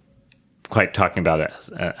talking about it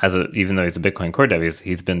even though he's a Bitcoin core dev,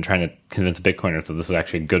 he's been trying to convince Bitcoiners that this is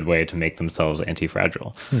actually a good way to make themselves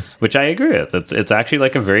anti-fragile, which I agree with. It's actually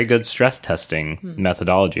like a very good stress testing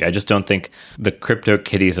methodology. I just don't think the crypto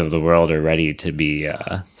kitties of the world are ready to be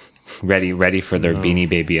ready for their Beanie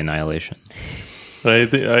Baby annihilation.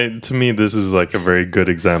 To me, this is like a very good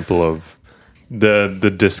example of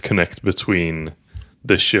the disconnect between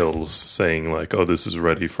the shills saying like, "Oh, this is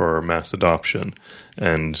ready for mass adoption,"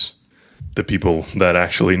 and the people that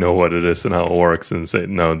actually know what it is and how it works and say,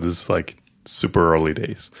 "No, this is like super early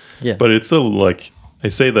days." Yeah, but it's still like I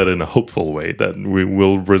say that in a hopeful way that we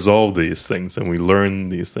will resolve these things and we learn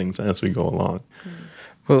these things as we go along.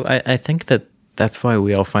 Well, I think that's why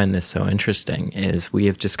we all find this so interesting, is we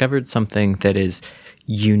have discovered something that is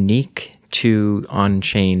unique to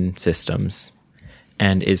on-chain systems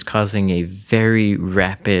and is causing a very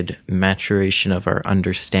rapid maturation of our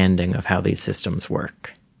understanding of how these systems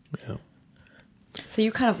work. Yeah. So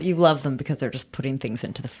you love them because they're just putting things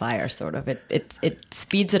into the fire, sort of. It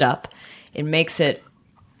speeds it up. It makes it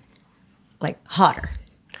like hotter.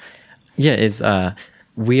 Yeah,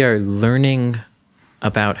 we are learning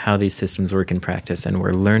about how these systems work in practice, and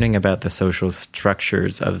we're learning about the social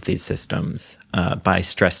structures of these systems by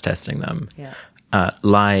stress testing them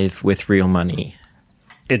live with real money.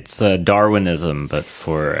 It's Darwinism, but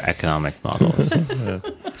for economic models.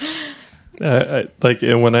 Like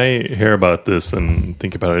when I hear about this and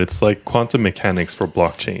think about it, it's like quantum mechanics for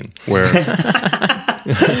blockchain, where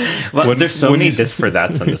well, there's so many this for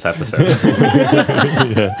that's in this episode.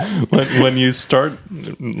 When you start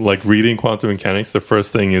like reading quantum mechanics, the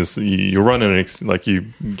first thing is you run you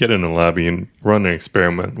get in a lab and run an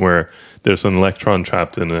experiment where there's an electron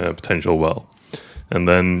trapped in a potential well. And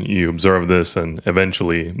then you observe this, and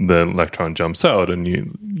eventually the electron jumps out, and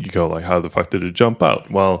you go like, how the fuck did it jump out?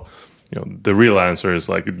 Well, the real answer is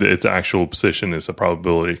like its actual position is a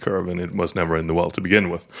probability curve, and it was never in the well to begin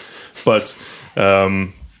with. But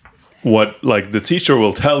what like the teacher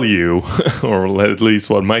will tell you, or at least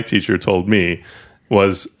what my teacher told me,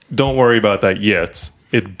 was don't worry about that yet.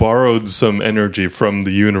 It borrowed some energy from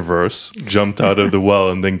the universe, jumped out of the well,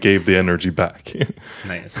 and then gave the energy back.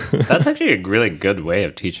 Nice. That's actually a really good way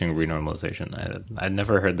of teaching renormalization. I'd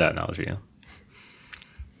never heard that analogy.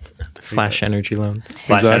 Flash energy loans.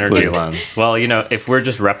 Flash energy loans. Well, if we're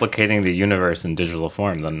just replicating the universe in digital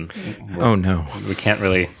form, then we can't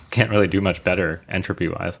really do much better entropy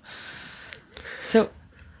wise. So,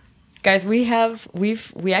 guys, we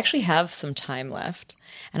actually have some time left,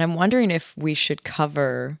 and I'm wondering if we should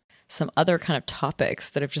cover some other kind of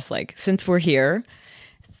topics that have just like, since we're here.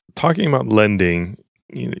 Talking about lending,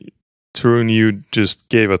 Tarun, you just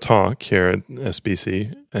gave a talk here at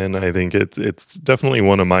SBC, and I think it's definitely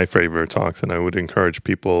one of my favorite talks, and I would encourage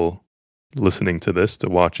people listening to this to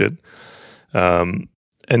watch it. And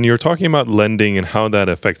you're talking about lending and how that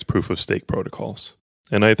affects proof-of-stake protocols.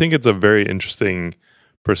 And I think it's a very interesting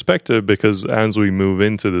perspective because as we move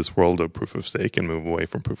into this world of proof-of-stake and move away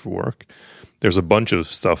from proof-of-work, there's a bunch of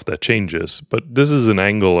stuff that changes. But this is an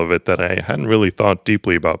angle of it that I hadn't really thought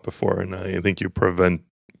deeply about before, and I think you present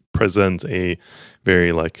a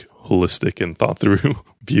very like holistic and thought through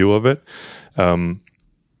view of it.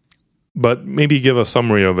 But maybe give a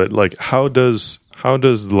summary of it. Like how does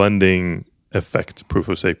lending affect proof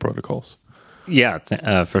of stake protocols? Yeah.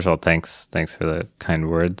 First of all, thanks for the kind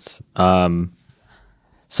words.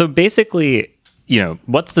 So basically,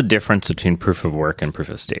 what's the difference between proof of work and proof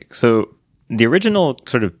of stake? So the original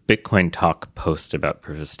sort of Bitcoin talk post about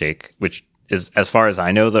proof of stake, which is, as far as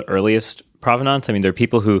I know, the earliest provenance. I mean, there are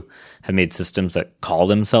people who have made systems that call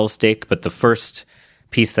themselves stake, but the first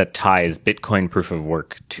piece that ties Bitcoin proof of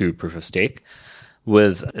work to proof of stake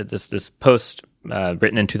was this post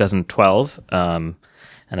written in 2012, and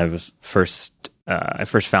I first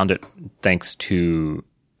found it thanks to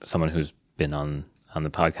someone who's been on the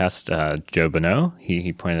podcast, Joe Bonneau.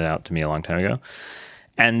 He pointed it out to me a long time ago,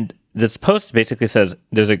 and this post basically says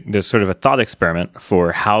there's sort of a thought experiment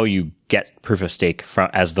for how you get proof of stake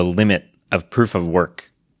as the limit of proof of work.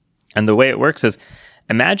 And the way it works is,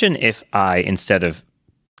 imagine if I, instead of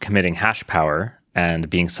committing hash power, and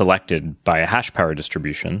being selected by a hash power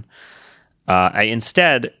distribution. I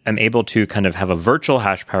instead am able to kind of have a virtual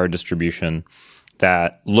hash power distribution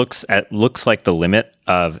that looks like the limit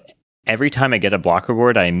of every time I get a block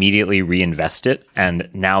reward, I immediately reinvest it, and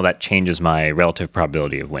now that changes my relative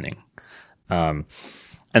probability of winning. And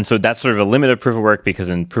so that's sort of a limit of proof of work, because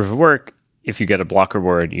in proof of work, if you get a block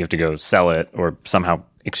reward, you have to go sell it or somehow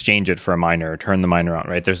exchange it for a miner, turn the miner on,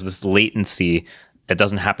 right? There's this latency. It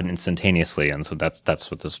doesn't happen instantaneously, and so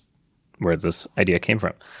that's where this idea came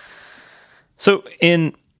from. So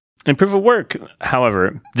in proof of work,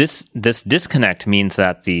 however, this disconnect means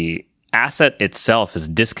that the asset itself is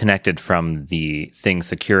disconnected from the thing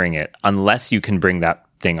securing it unless you can bring that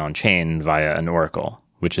thing on chain via an oracle,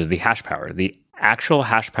 which is the hash power. The actual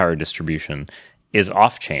hash power distribution is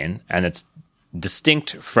off chain, and it's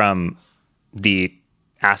distinct from the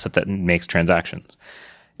asset that makes transactions.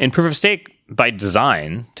 In proof of stake, by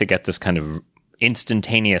design, to get this kind of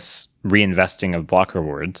instantaneous reinvesting of block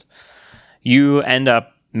rewards, you end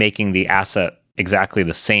up making the asset exactly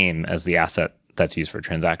the same as the asset that's used for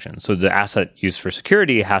transactions. So the asset used for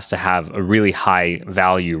security has to have a really high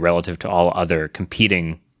value relative to all other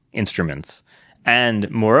competing instruments. And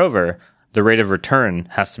moreover, the rate of return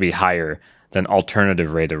has to be higher than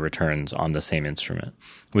alternative rate of returns on the same instrument,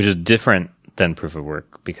 which is different than proof of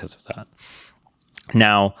work because of that.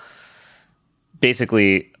 Now,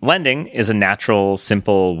 basically, lending is a natural,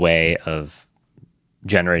 simple way of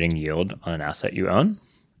generating yield on an asset you own.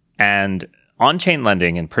 And on-chain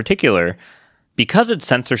lending in particular, because it's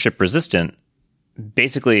censorship resistant,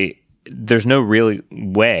 basically there's no real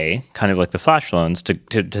way, kind of like the flash loans,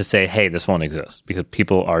 to say, hey, this won't exist, because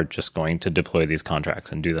people are just going to deploy these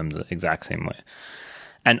contracts and do them the exact same way.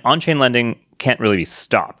 And on-chain lending can't really be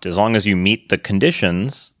stopped. As long as you meet the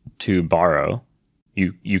conditions to borrow,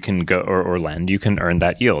 you can go or lend, you can earn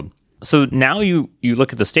that yield. So now you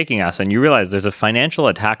look at the staking asset and you realize there's a financial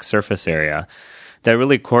attack surface area that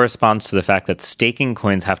really corresponds to the fact that staking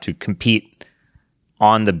coins have to compete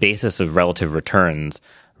on the basis of relative returns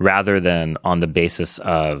rather than on the basis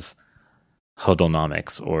of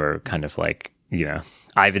hodlnomics, or kind of like,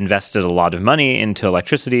 I've invested a lot of money into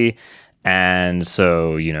electricity, and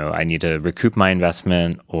so, I need to recoup my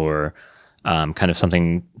investment, or kind of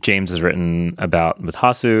something James has written about with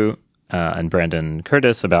Hasu and Brandon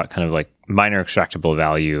Curtis about kind of like miner extractable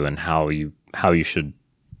value and how you should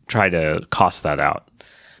try to cost that out.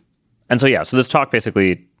 And so, so this talk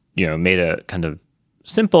basically, made a kind of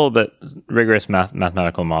simple but rigorous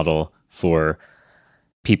mathematical model for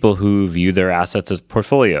people who view their assets as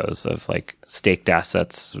portfolios of like staked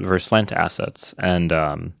assets versus lent assets. And,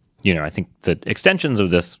 I think the extensions of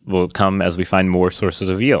this will come as we find more sources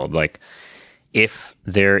of yield. Like if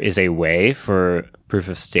there is a way for proof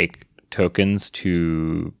of stake tokens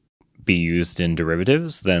to be used in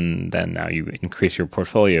derivatives, then now you increase your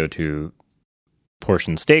portfolio to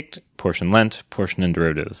portion staked, portion lent, portion in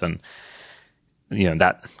derivatives. And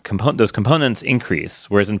those components increase,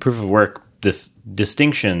 whereas in proof of work, this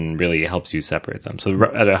distinction really helps you separate them. So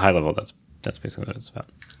at a high level, that's basically what it's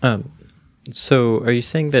about. So are you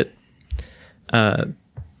saying that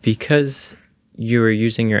because you are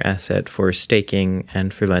using your asset for staking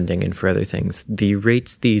and for lending and for other things, the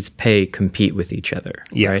rates these pay compete with each other,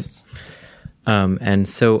 yes, right? And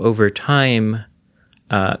so over time,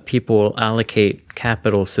 people will allocate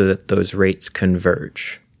capital so that those rates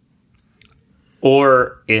converge.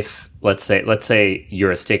 Or if, let's say you're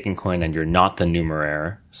a staking coin and you're not the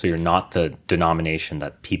numeraire, so you're not the denomination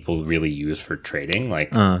that people really use for trading, like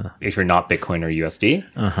if you're not Bitcoin or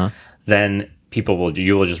USD, then you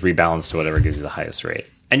will just rebalance to whatever gives you the highest rate.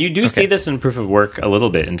 And you do see this in proof of work a little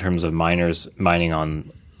bit in terms of miners mining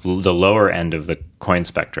on the lower end of the coin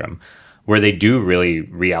spectrum, where they do really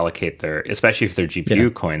reallocate especially if they're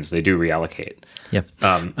GPU coins, they do reallocate. Yep.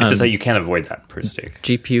 It's just that you can't avoid that per stake.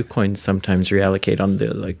 GPU coins sometimes reallocate on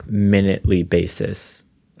the minutely basis.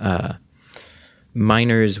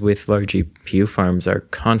 Miners with large GPU farms are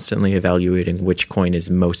constantly evaluating which coin is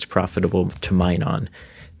most profitable to mine on,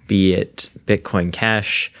 be it Bitcoin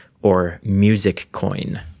Cash or Music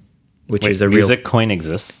Coin, which is a real... Music Coin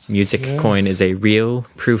exists? Music Coin is a real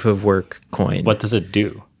proof of work coin. What does it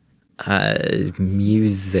do?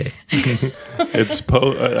 Music.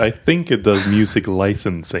 I think it does music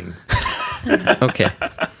licensing. Okay.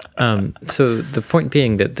 So the point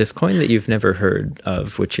being that this coin that you've never heard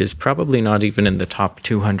of, which is probably not even in the top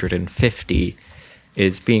 250,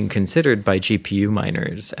 is being considered by GPU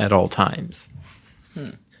miners at all times.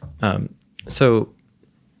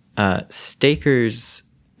 Stakers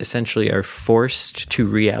essentially are forced to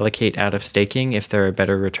reallocate out of staking if there are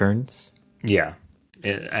better returns. Yeah.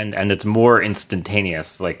 and it's more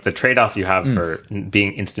instantaneous. Like the trade-off you have for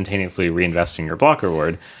being instantaneously reinvesting your block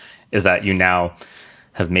reward is that you now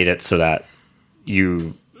have made it so that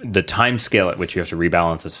the time scale at which you have to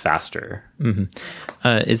rebalance is faster.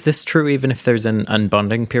 Is this true even if there's an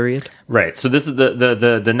unbonding period? Right. So this is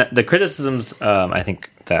the criticisms I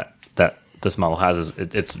think that this model has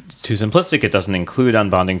is it's too simplistic. It doesn't include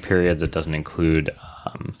unbonding periods. It doesn't include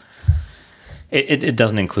it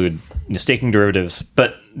doesn't include staking derivatives.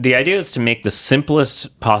 But the idea is to make the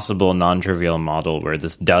simplest possible non-trivial model where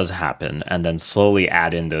this does happen, and then slowly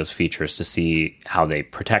add in those features to see how they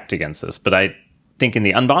protect against this. But I think in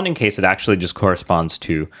the unbonding case, it actually just corresponds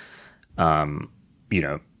to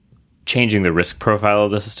changing the risk profile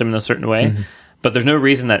of the system in a certain way. But there's no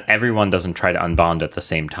reason that everyone doesn't try to unbond at the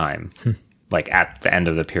same time, like at the end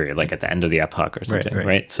of the period, like at the end of the epoch or something,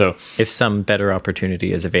 right? So if some better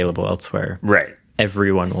opportunity is available elsewhere, right,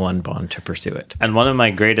 everyone will unbond to pursue it. And one of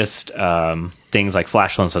my greatest things like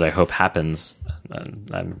flash loans that I hope happens,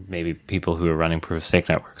 and maybe people who are running proof of stake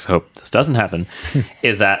networks hope this doesn't happen,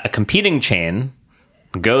 is that a competing chain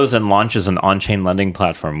goes and launches an on-chain lending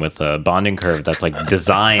platform with a bonding curve that's like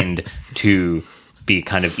designed to be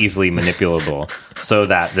kind of easily manipulable, so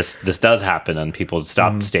that this does happen and people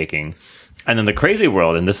stop staking. And then the crazy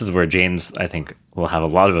world, and this is where James, I think, will have a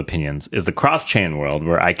lot of opinions, is the cross-chain world,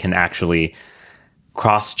 where I can actually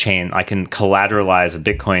cross-chain, I can collateralize a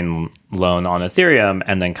Bitcoin loan on Ethereum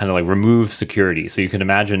and then kind of like remove security. So you can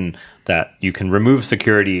imagine that you can remove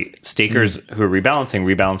security. Stakers who are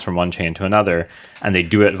rebalance from one chain to another, and they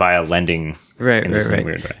do it via lending in this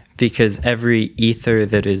weird way. Because every ether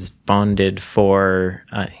that is bonded for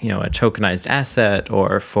a tokenized asset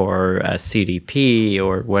or for a CDP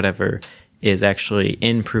or whatever is actually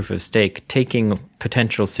in proof of stake, taking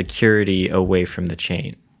potential security away from the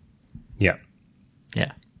chain. Yeah.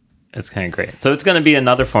 Yeah. It's kind of great. So it's going to be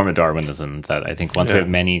another form of Darwinism that I think once we have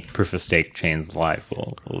many proof of stake chains live,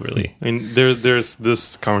 will really... I mean, there's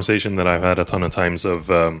this conversation that I've had a ton of times of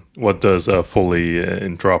what does a fully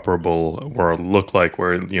interoperable world look like,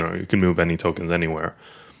 where you can move any tokens anywhere,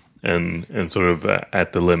 and sort of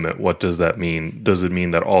at the limit, what does that mean? Does it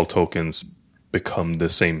mean that all tokens become the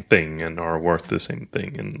same thing and are worth the same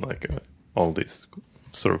thing? And like all these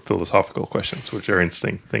sort of philosophical questions, which are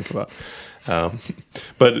interesting to think about.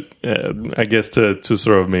 But I guess to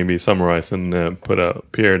sort of maybe summarize and put a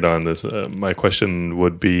period on this, my question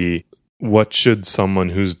would be, what should someone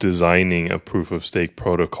who's designing a proof of stake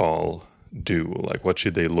protocol do? Like, what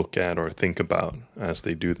should they look at or think about as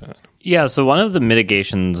they do that? Yeah, so one of the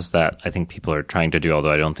mitigations that I think people are trying to do,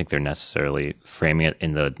 although I don't think they're necessarily framing it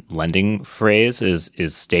in the lending phrase, is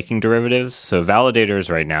staking derivatives. So validators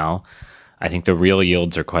right now, I think the real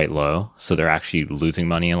yields are quite low. So they're actually losing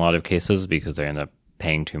money in a lot of cases because they end up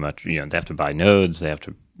paying too much. They have to buy nodes. They have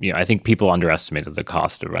to, I think people underestimated the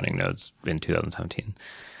cost of running nodes in 2017.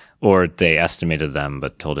 Or they estimated them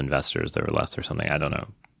but told investors they were less or something. I don't know.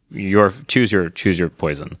 Choose your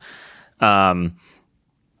poison. But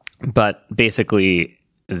basically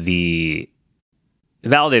the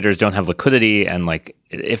validators don't have liquidity, and like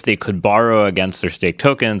if they could borrow against their stake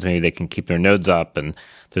tokens, maybe they can keep their nodes up. And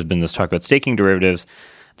there's been this talk about staking derivatives.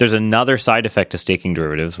 There's another side effect to staking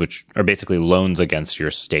derivatives, which are basically loans against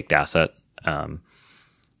your staked asset,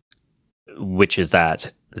 which is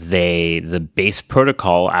that the base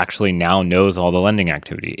protocol actually now knows all the lending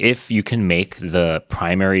activity. If you can make the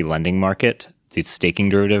primary lending market, the staking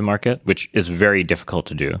derivative market, which is very difficult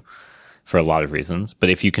to do for a lot of reasons, but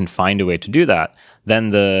if you can find a way to do that,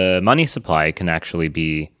 then the money supply can actually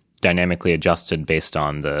be dynamically adjusted based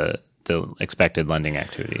on the expected lending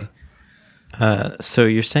activity. So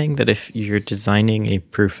you're saying that if you're designing a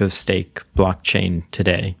proof of stake blockchain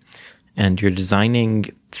today, and you're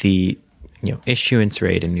designing the issuance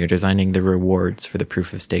rate, and you're designing the rewards for the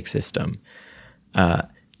proof of stake system,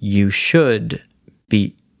 you should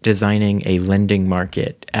be designing a lending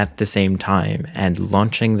market at the same time and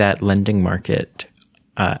launching that lending market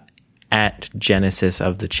at genesis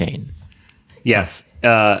of the chain. Yes,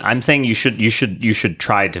 I'm saying you should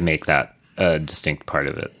try to make that a distinct part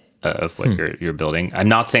of it, of what you're building. I'm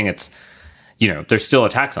not saying it's there's still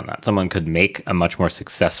attacks on that. Someone could make a much more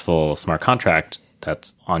successful smart contract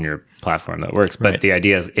that's on your platform that works. But the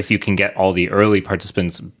idea is, if you can get all the early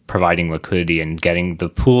participants providing liquidity and getting the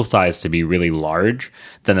pool size to be really large,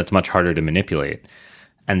 then it's much harder to manipulate.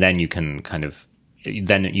 And then you can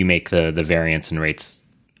then you make the variance in rates,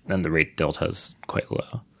 and the rate delta is quite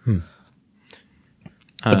low.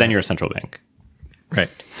 But then you're a central bank.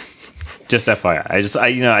 Right. Just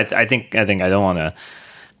FYI. I think I don't want to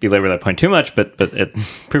belabor that point too much, but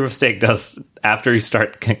proof of stake does, after you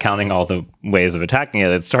start counting all the ways of attacking it,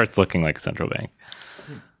 it starts looking like a central bank.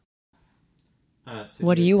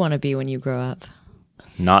 What do you want to be when you grow up?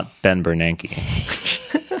 Not Ben Bernanke.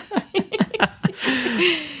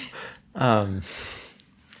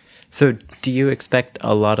 So do you expect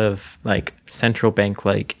a lot of like central bank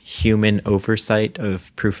like human oversight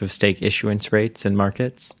of proof of stake issuance rates in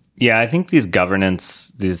markets? Yeah, I think these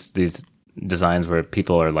governance, these designs where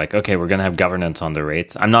people are like, okay, we're going to have governance on the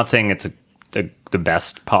rates. I'm not saying it's the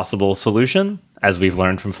best possible solution, as we've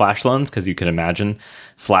learned from flash loans, because you can imagine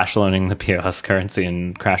flash loaning the POS currency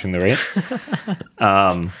and crashing the rate.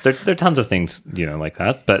 There are tons of things, like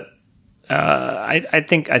that. But I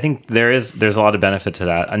think there's a lot of benefit to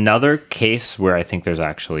that. Another case where I think there's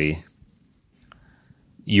actually,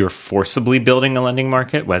 you're forcibly building a lending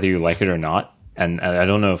market, whether you like it or not. And I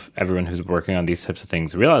don't know if everyone who's working on these types of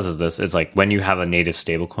things realizes this, is like when you have a native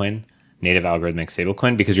stablecoin, native algorithmic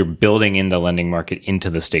stablecoin, because you're building in the lending market into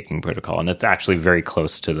the staking protocol. And it's actually very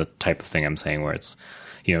close to the type of thing I'm saying, where it's,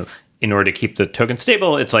 in order to keep the token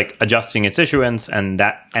stable, it's like adjusting its issuance, and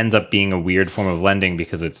that ends up being a weird form of lending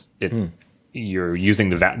because you're using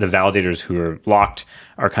the validators who are locked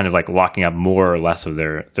are kind of like locking up more or less of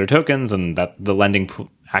their tokens, and that the lending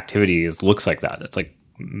activity looks like that. It's like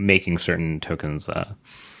making certain tokens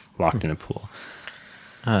locked in a pool.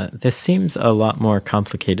 This seems a lot more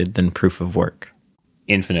complicated than proof of work.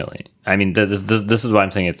 Infinitely. I mean, this is why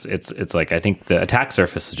I'm saying it's like, I think the attack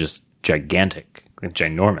surface is just gigantic,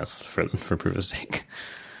 ginormous for proof of stake.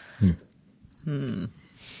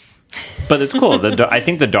 But it's cool. I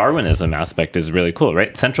think the Darwinism aspect is really cool,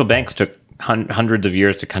 right? Central banks took hundreds of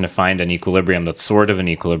years to kind of find an equilibrium that's sort of an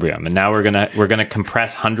equilibrium, and now we're gonna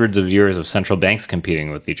compress hundreds of years of central banks competing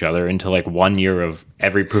with each other into like 1 year of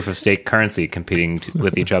every proof of stake currency competing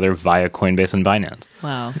with each other via Coinbase and Binance.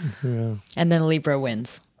 Wow. Yeah. And then Libra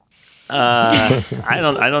wins. I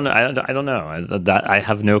don't know. I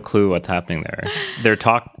have no clue what's happening there. Their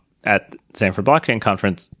talk at Stanford Blockchain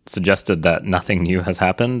Conference suggested that nothing new has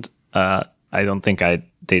happened. I don't think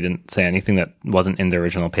they didn't say anything that wasn't in the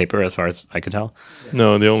original paper, as far as I could tell.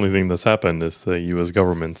 No, the only thing that's happened is the U.S.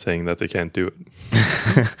 government saying that they can't do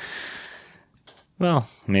it. Well,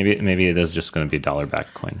 maybe it is just going to be a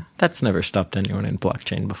dollar-backed coin. That's never stopped anyone in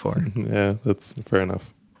blockchain before. Yeah, that's fair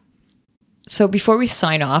enough. So before we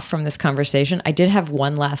sign off from this conversation, I did have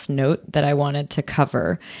one last note that I wanted to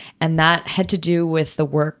cover, and that had to do with the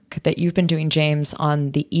work that you've been doing, James,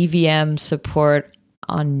 on the EVM support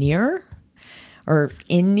on Near. Or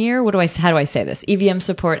in Near? How do I say this? EVM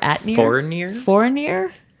support at Near? For Near? For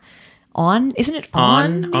Near? On? Isn't it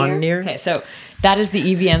on Near? On Near? Okay, so that is the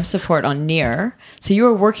EVM support on Near. So you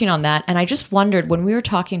were working on that, and I just wondered, when we were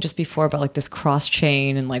talking just before about like this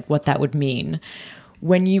cross-chain and like what that would mean,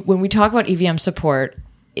 when we talk about EVM support,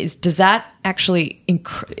 does that actually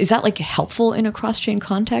is that like helpful in a cross-chain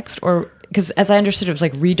context? Or because as I understood, it was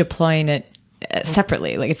like redeploying it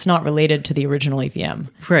separately, like it's not related to the original EVM.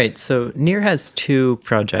 Right. So Near has two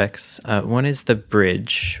projects. One is the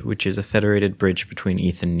bridge, which is a federated bridge between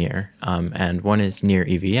ETH and Near, and one is Near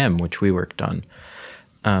EVM, which we worked on.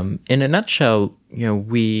 In a nutshell,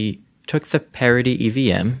 we took the Parity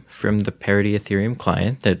EVM from the Parity Ethereum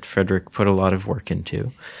client that Frederick put a lot of work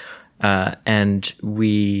into, and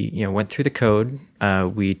we went through the code.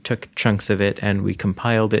 We took chunks of it and we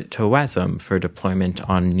compiled it to WASM for deployment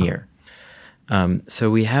on Near. So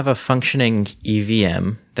we have a functioning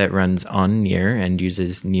EVM that runs on Near and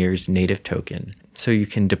uses Near's native token. So you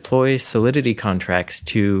can deploy Solidity contracts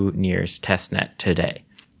to Near's testnet today.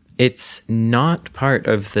 It's not part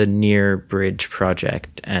of the Near Bridge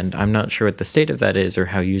project, and I'm not sure what the state of that is or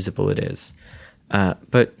how usable it is.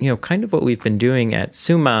 But kind of what we've been doing at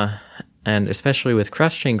Summa, and especially with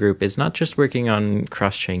Crosschain Group, is not just working on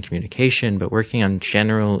cross-chain communication, but working on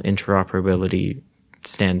general interoperability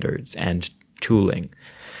standards and tooling.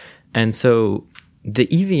 And so the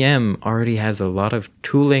EVM already has a lot of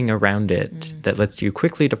tooling around it that lets you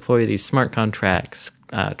quickly deploy these smart contracts,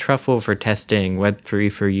 Truffle for testing,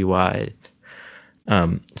 Web3 for UI.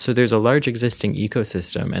 So there's a large existing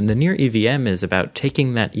ecosystem, and the Near EVM is about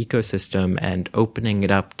taking that ecosystem and opening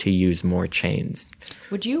it up to use more chains.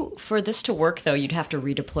 Would you, for this to work though, you'd have to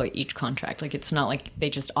redeploy each contract? Like it's not like they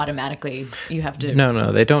just automatically, you have to...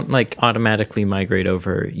 No, they don't like automatically migrate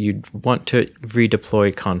over. You'd want to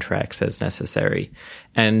redeploy contracts as necessary.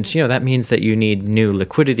 And, that means that you need new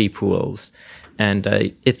liquidity pools. And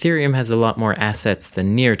Ethereum has a lot more assets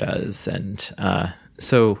than Near does. And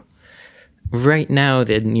so right now,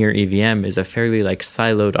 the Near EVM is a fairly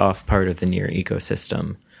siloed off part of the Near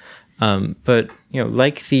ecosystem. But,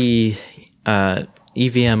 like the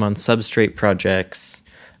EVM on substrate projects,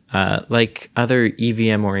 like other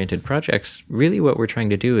EVM-oriented projects, really what we're trying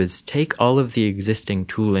to do is take all of the existing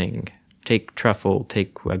tooling, take Truffle,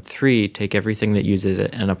 take Web3, take everything that uses it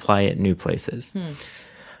and apply it new places.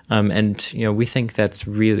 And, we think that's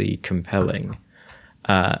really compelling.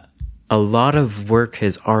 A lot of work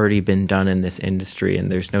has already been done in this industry,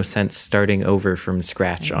 and there's no sense starting over from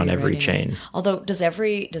scratch on every chain. Although, does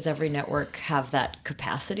every network have that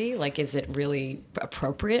capacity? Like, is it really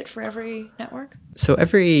appropriate for every network? So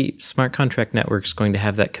every smart contract network is going to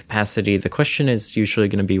have that capacity. The question is usually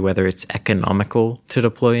going to be whether it's economical to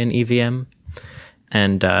deploy an EVM,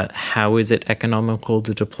 and how is it economical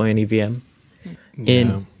to deploy an EVM?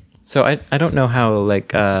 So I don't know how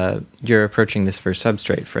you're approaching this for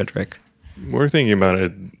Substrate, Frederick. We're thinking about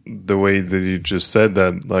it the way that you just said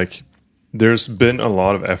that, there's been a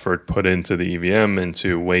lot of effort put into the EVM,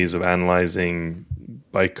 into ways of analyzing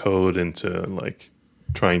bytecode, into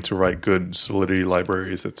trying to write good Solidity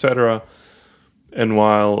libraries, etc. And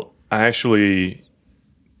while I actually,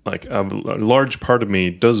 a large part of me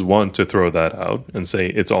does want to throw that out and say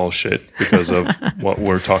it's all shit because of what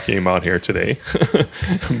we're talking about here today.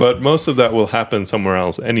 But most of that will happen somewhere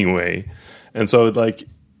else anyway. And so,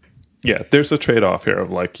 there's a trade-off here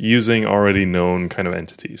of using already known kind of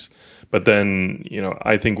entities. But then,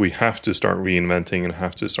 I think we have to start reinventing and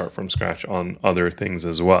have to start from scratch on other things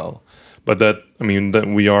as well. But that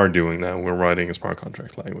we are doing that. We're writing a smart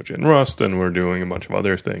contract language in Rust, and we're doing a bunch of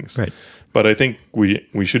other things. Right. But I think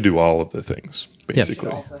we should do all of the things,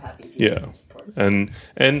 basically. Yeah. And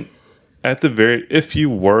at the if you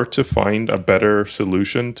were to find a better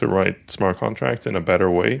solution to write smart contracts in a better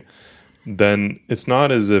way, then it's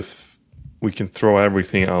not as if we can throw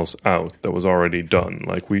everything else out that was already done.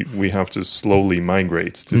 We have to slowly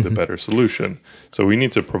migrate to the better solution. So we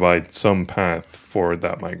need to provide some path for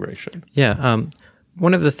that migration. Yeah.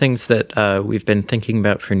 One of the things that we've been thinking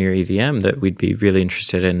about for Near EVM that we'd be really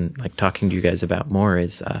interested in talking to you guys about more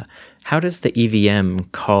is how does the EVM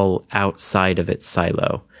call outside of its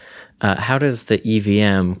silo? How does the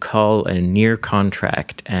EVM call a near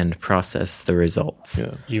contract and process the results?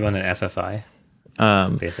 Yeah. You want an FFI?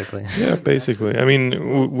 Basically. Yeah, basically.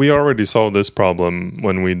 We already solved this problem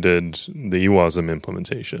when we did the EWASM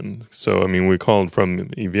implementation. So, we called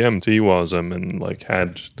from EVM to EWASM and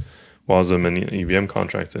had WASM and EVM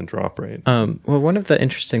contracts interoperate. Well, one of the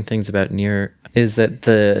interesting things about Near is that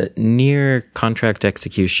the Near contract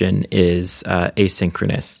execution is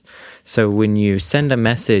asynchronous. So when you send a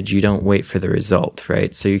message, you don't wait for the result,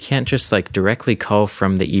 right? So you can't just directly call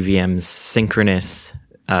from the EVM's synchronous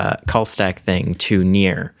call stack thing to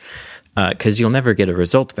Near, because you'll never get a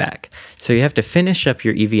result back. So you have to finish up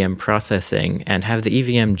your EVM processing and have the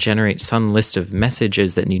EVM generate some list of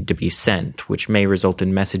messages that need to be sent, which may result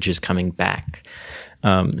in messages coming back.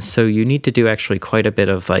 So you need to do actually quite a bit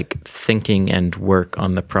of thinking and work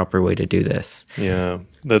on the proper way to do this. Yeah,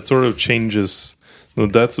 that sort of changes.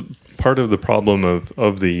 That's part of the problem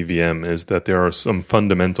of the EVM, is that there are some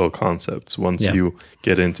fundamental concepts. Once you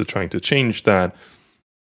get into trying to change that,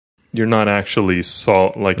 you're not actually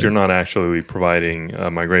you're not actually providing a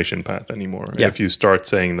migration path anymore. Yeah. If you start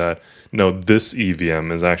saying that, no, this EVM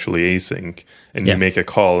is actually async, and you make a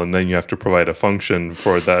call, and then you have to provide a function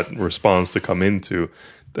for that response to come into,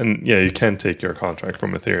 then you can't take your contract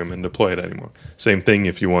from Ethereum and deploy it anymore. Same thing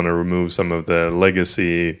if you want to remove some of the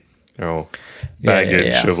legacy,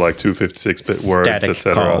 baggage of 256-bit words,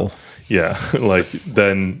 etc. Yeah,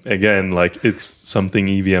 then again, it's something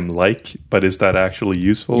EVM but is that actually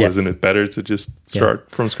useful? Yes. Isn't it better to just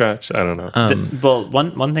start from scratch? I don't know. Well,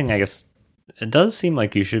 one thing, I guess, it does seem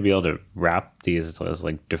like you should be able to wrap these as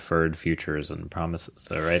deferred futures and promises,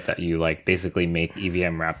 though, right? That you basically make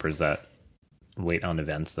EVM wrappers that wait on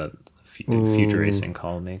events that future async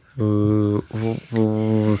call makes. The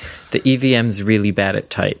EVM's really bad at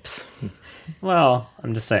types. Well,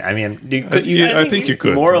 I'm just saying. I think you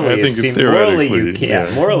could. Morally, I think morally you can.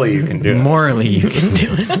 Yeah, morally you can do it. Morally you can do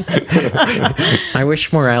it. I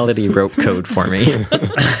wish morality wrote code for me.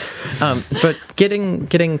 But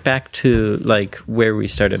getting back to where we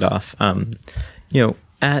started off,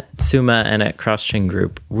 at Summa and at CrossChain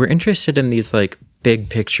Group, we're interested in these big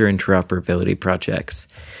picture interoperability projects.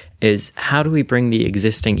 Is how do we bring the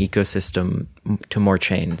existing ecosystem to more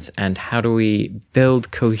chains, and how do we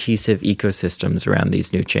build cohesive ecosystems around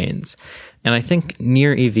these new chains? And I think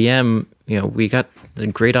Near EVM, we got a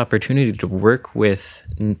great opportunity to work with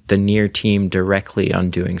the Near team directly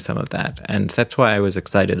on doing some of that. And that's why I was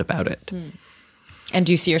excited about it. And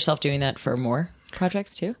do you see yourself doing that for more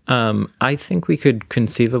projects too? I think we could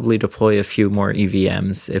conceivably deploy a few more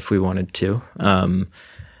EVMs if we wanted to.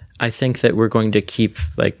 I think that we're going to keep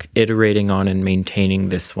like iterating on and maintaining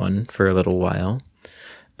this one for a little while.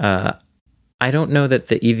 I don't know that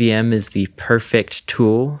the EVM is the perfect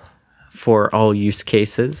tool for all use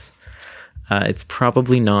cases. It's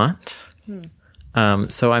probably not.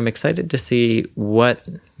 So I'm excited to see what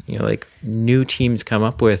like new teams come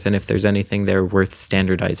up with, and if there's anything they're worth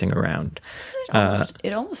standardizing around.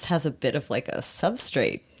 It almost has a bit of like a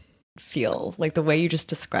substrate feel, like the way you just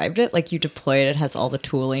described it. Like you deploy it, it has all the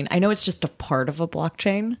tooling. I know it's just a part of a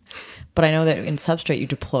blockchain, but I know that in Substrate you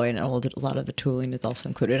deploy and a lot of the tooling is also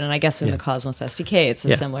included. And I guess in the Cosmos SDK it's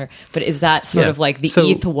a similar. But is that sort of like the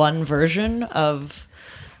ETH1 version of?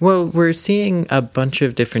 Well, we're seeing a bunch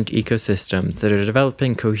of different ecosystems that are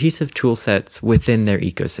developing cohesive tool sets within their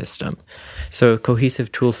ecosystem. So a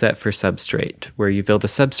cohesive tool set for Substrate, where you build a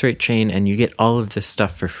Substrate chain and you get all of this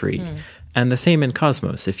stuff for free. And the same in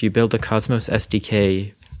Cosmos. If you build a Cosmos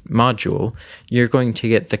SDK module, you're going to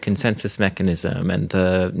get the consensus mechanism and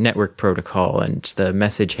the network protocol and the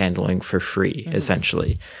message handling for free,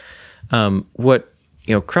 essentially. What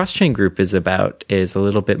Cross-Chain Group is about is a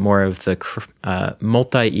little bit more of the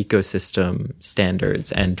multi-ecosystem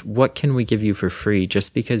standards and what can we give you for free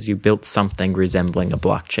just because you built something resembling a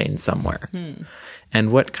blockchain somewhere.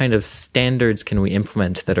 And what kind of standards can we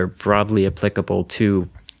implement that are broadly applicable to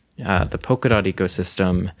the Polkadot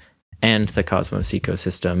ecosystem and the Cosmos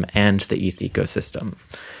ecosystem and the ETH ecosystem.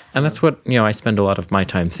 And that's what, I spend a lot of my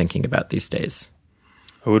time thinking about these days.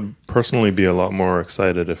 I would personally be a lot more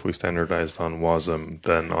excited if we standardized on WASM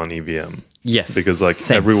than on EVM. Yes. Because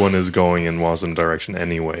same. Everyone is going in WASM direction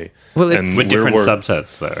anyway. Well, it's with different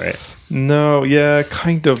subsets though, right? No, yeah,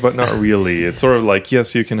 kind of, but not really. It's sort of like,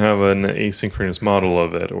 yes, you can have an asynchronous model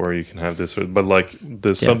of it, or you can have this, but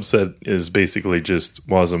the subset is basically just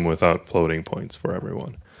WASM without floating points for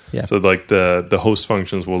everyone. Yeah. So the host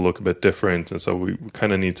functions will look a bit different, and so we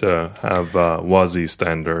kind of need to have WASI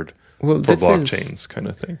standard for blockchains kind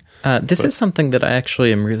of thing. This is something that I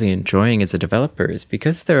actually am really enjoying as a developer, is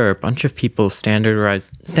because there are a bunch of people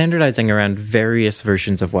standardizing around various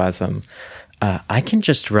versions of WASM. I can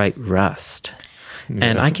just write Rust. Yeah.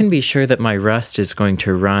 And I can be sure that my Rust is going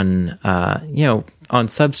to run, on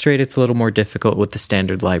Substrate it's a little more difficult with the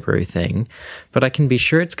standard library thing, but I can be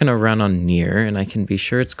sure it's going to run on Near, and I can be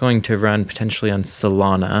sure it's going to run potentially on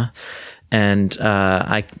Solana. And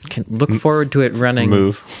I can look forward to it running.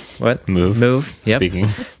 Move. What? Move. Yep. Speaking.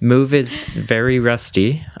 Move is very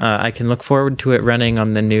rusty. I can look forward to it running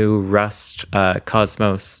on the new Rust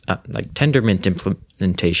Cosmos, Tendermint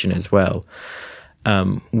implementation as well.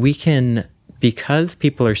 We can, because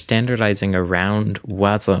people are standardizing around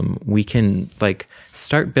WASM, we can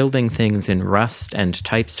start building things in Rust and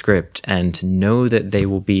TypeScript and know that they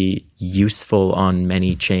will be useful on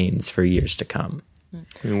many chains for years to come.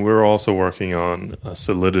 And we're also working on a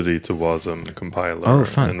Solidity to WASM compiler. Oh,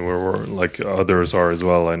 fun. And we're others are as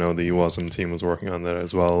well. I know the WASM team was working on that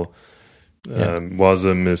as well. Yeah.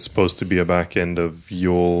 WASM is supposed to be a back end of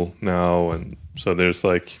Yule now. And so there's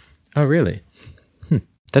Oh, really?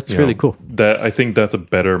 That's really cool. I think that's a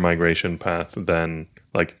better migration path than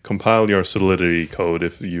compile your Solidity code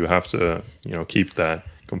if you have to, keep that,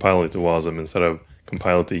 compile it to WASM instead of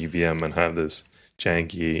compile it to EVM and have this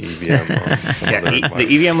janky EVM on some the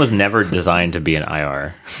EVM was never designed to be an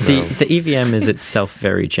IR. The EVM is itself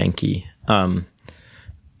very janky.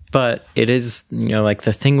 But it is,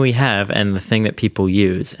 the thing we have and the thing that people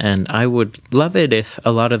use. And I would love it if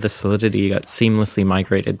a lot of the Solidity got seamlessly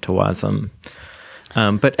migrated to WASM.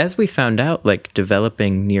 But as we found out,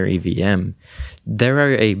 developing Near EVM, there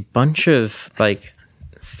are a bunch of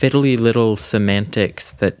fiddly little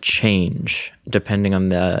semantics that change depending on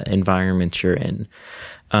the environment you're in.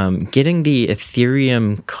 Getting the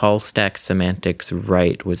Ethereum call stack semantics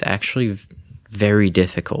right was actually very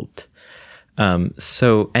difficult.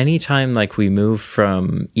 So anytime we move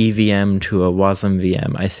from EVM to a WASM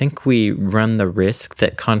VM, I think we run the risk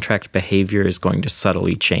that contract behavior is going to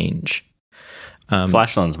subtly change.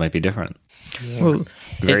 Flash loans might be different. Yeah. Well,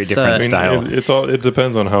 very different style. It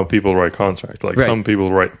depends on how people write contracts. Right. Some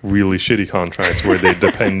people write really shitty contracts where they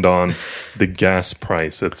depend on the gas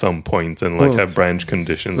price at some point and have branch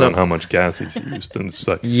conditions on how much gas is used, and it's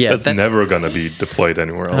that's never going to be deployed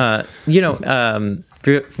anywhere else.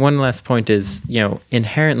 One last point is,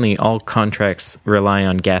 inherently all contracts rely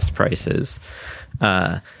on gas prices.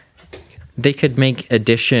 They could make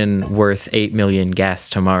addition worth 8 million gas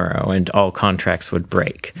tomorrow and all contracts would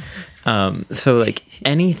break. So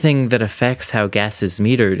anything that affects how gas is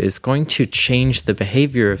metered is going to change the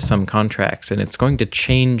behavior of some contracts, and it's going to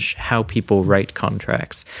change how people write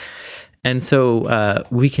contracts. And so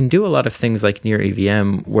we can do a lot of things like near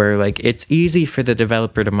EVM where like it's easy for the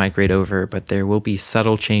developer to migrate over, but there will be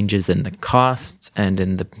subtle changes in the costs and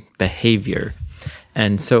in the behavior.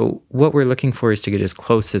 And so what we're looking for is to get as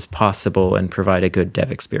close as possible and provide a good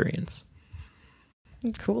dev experience.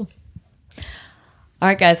 Cool. All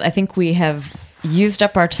right, guys, I think we have used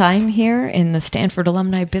up our time here in the Stanford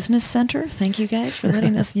Alumni Business Center. Thank you guys for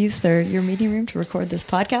letting us use your meeting room to record this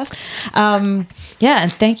podcast. And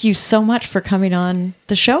thank you so much for coming on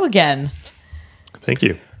the show again. Thank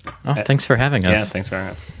you. Oh, thanks for having us. Yeah, thanks for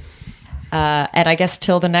having us. And I guess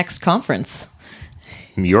till the next conference.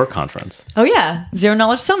 Your conference. Oh, yeah. Zero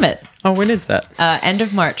Knowledge Summit. Oh, when is that? End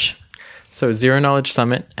of March. So Zero Knowledge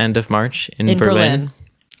Summit, end of March in Berlin.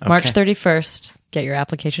 Okay. March 31st. Get your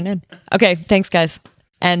application in. Okay, thanks, guys.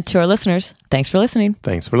 And to our listeners, thanks for listening.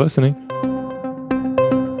 Thanks for listening.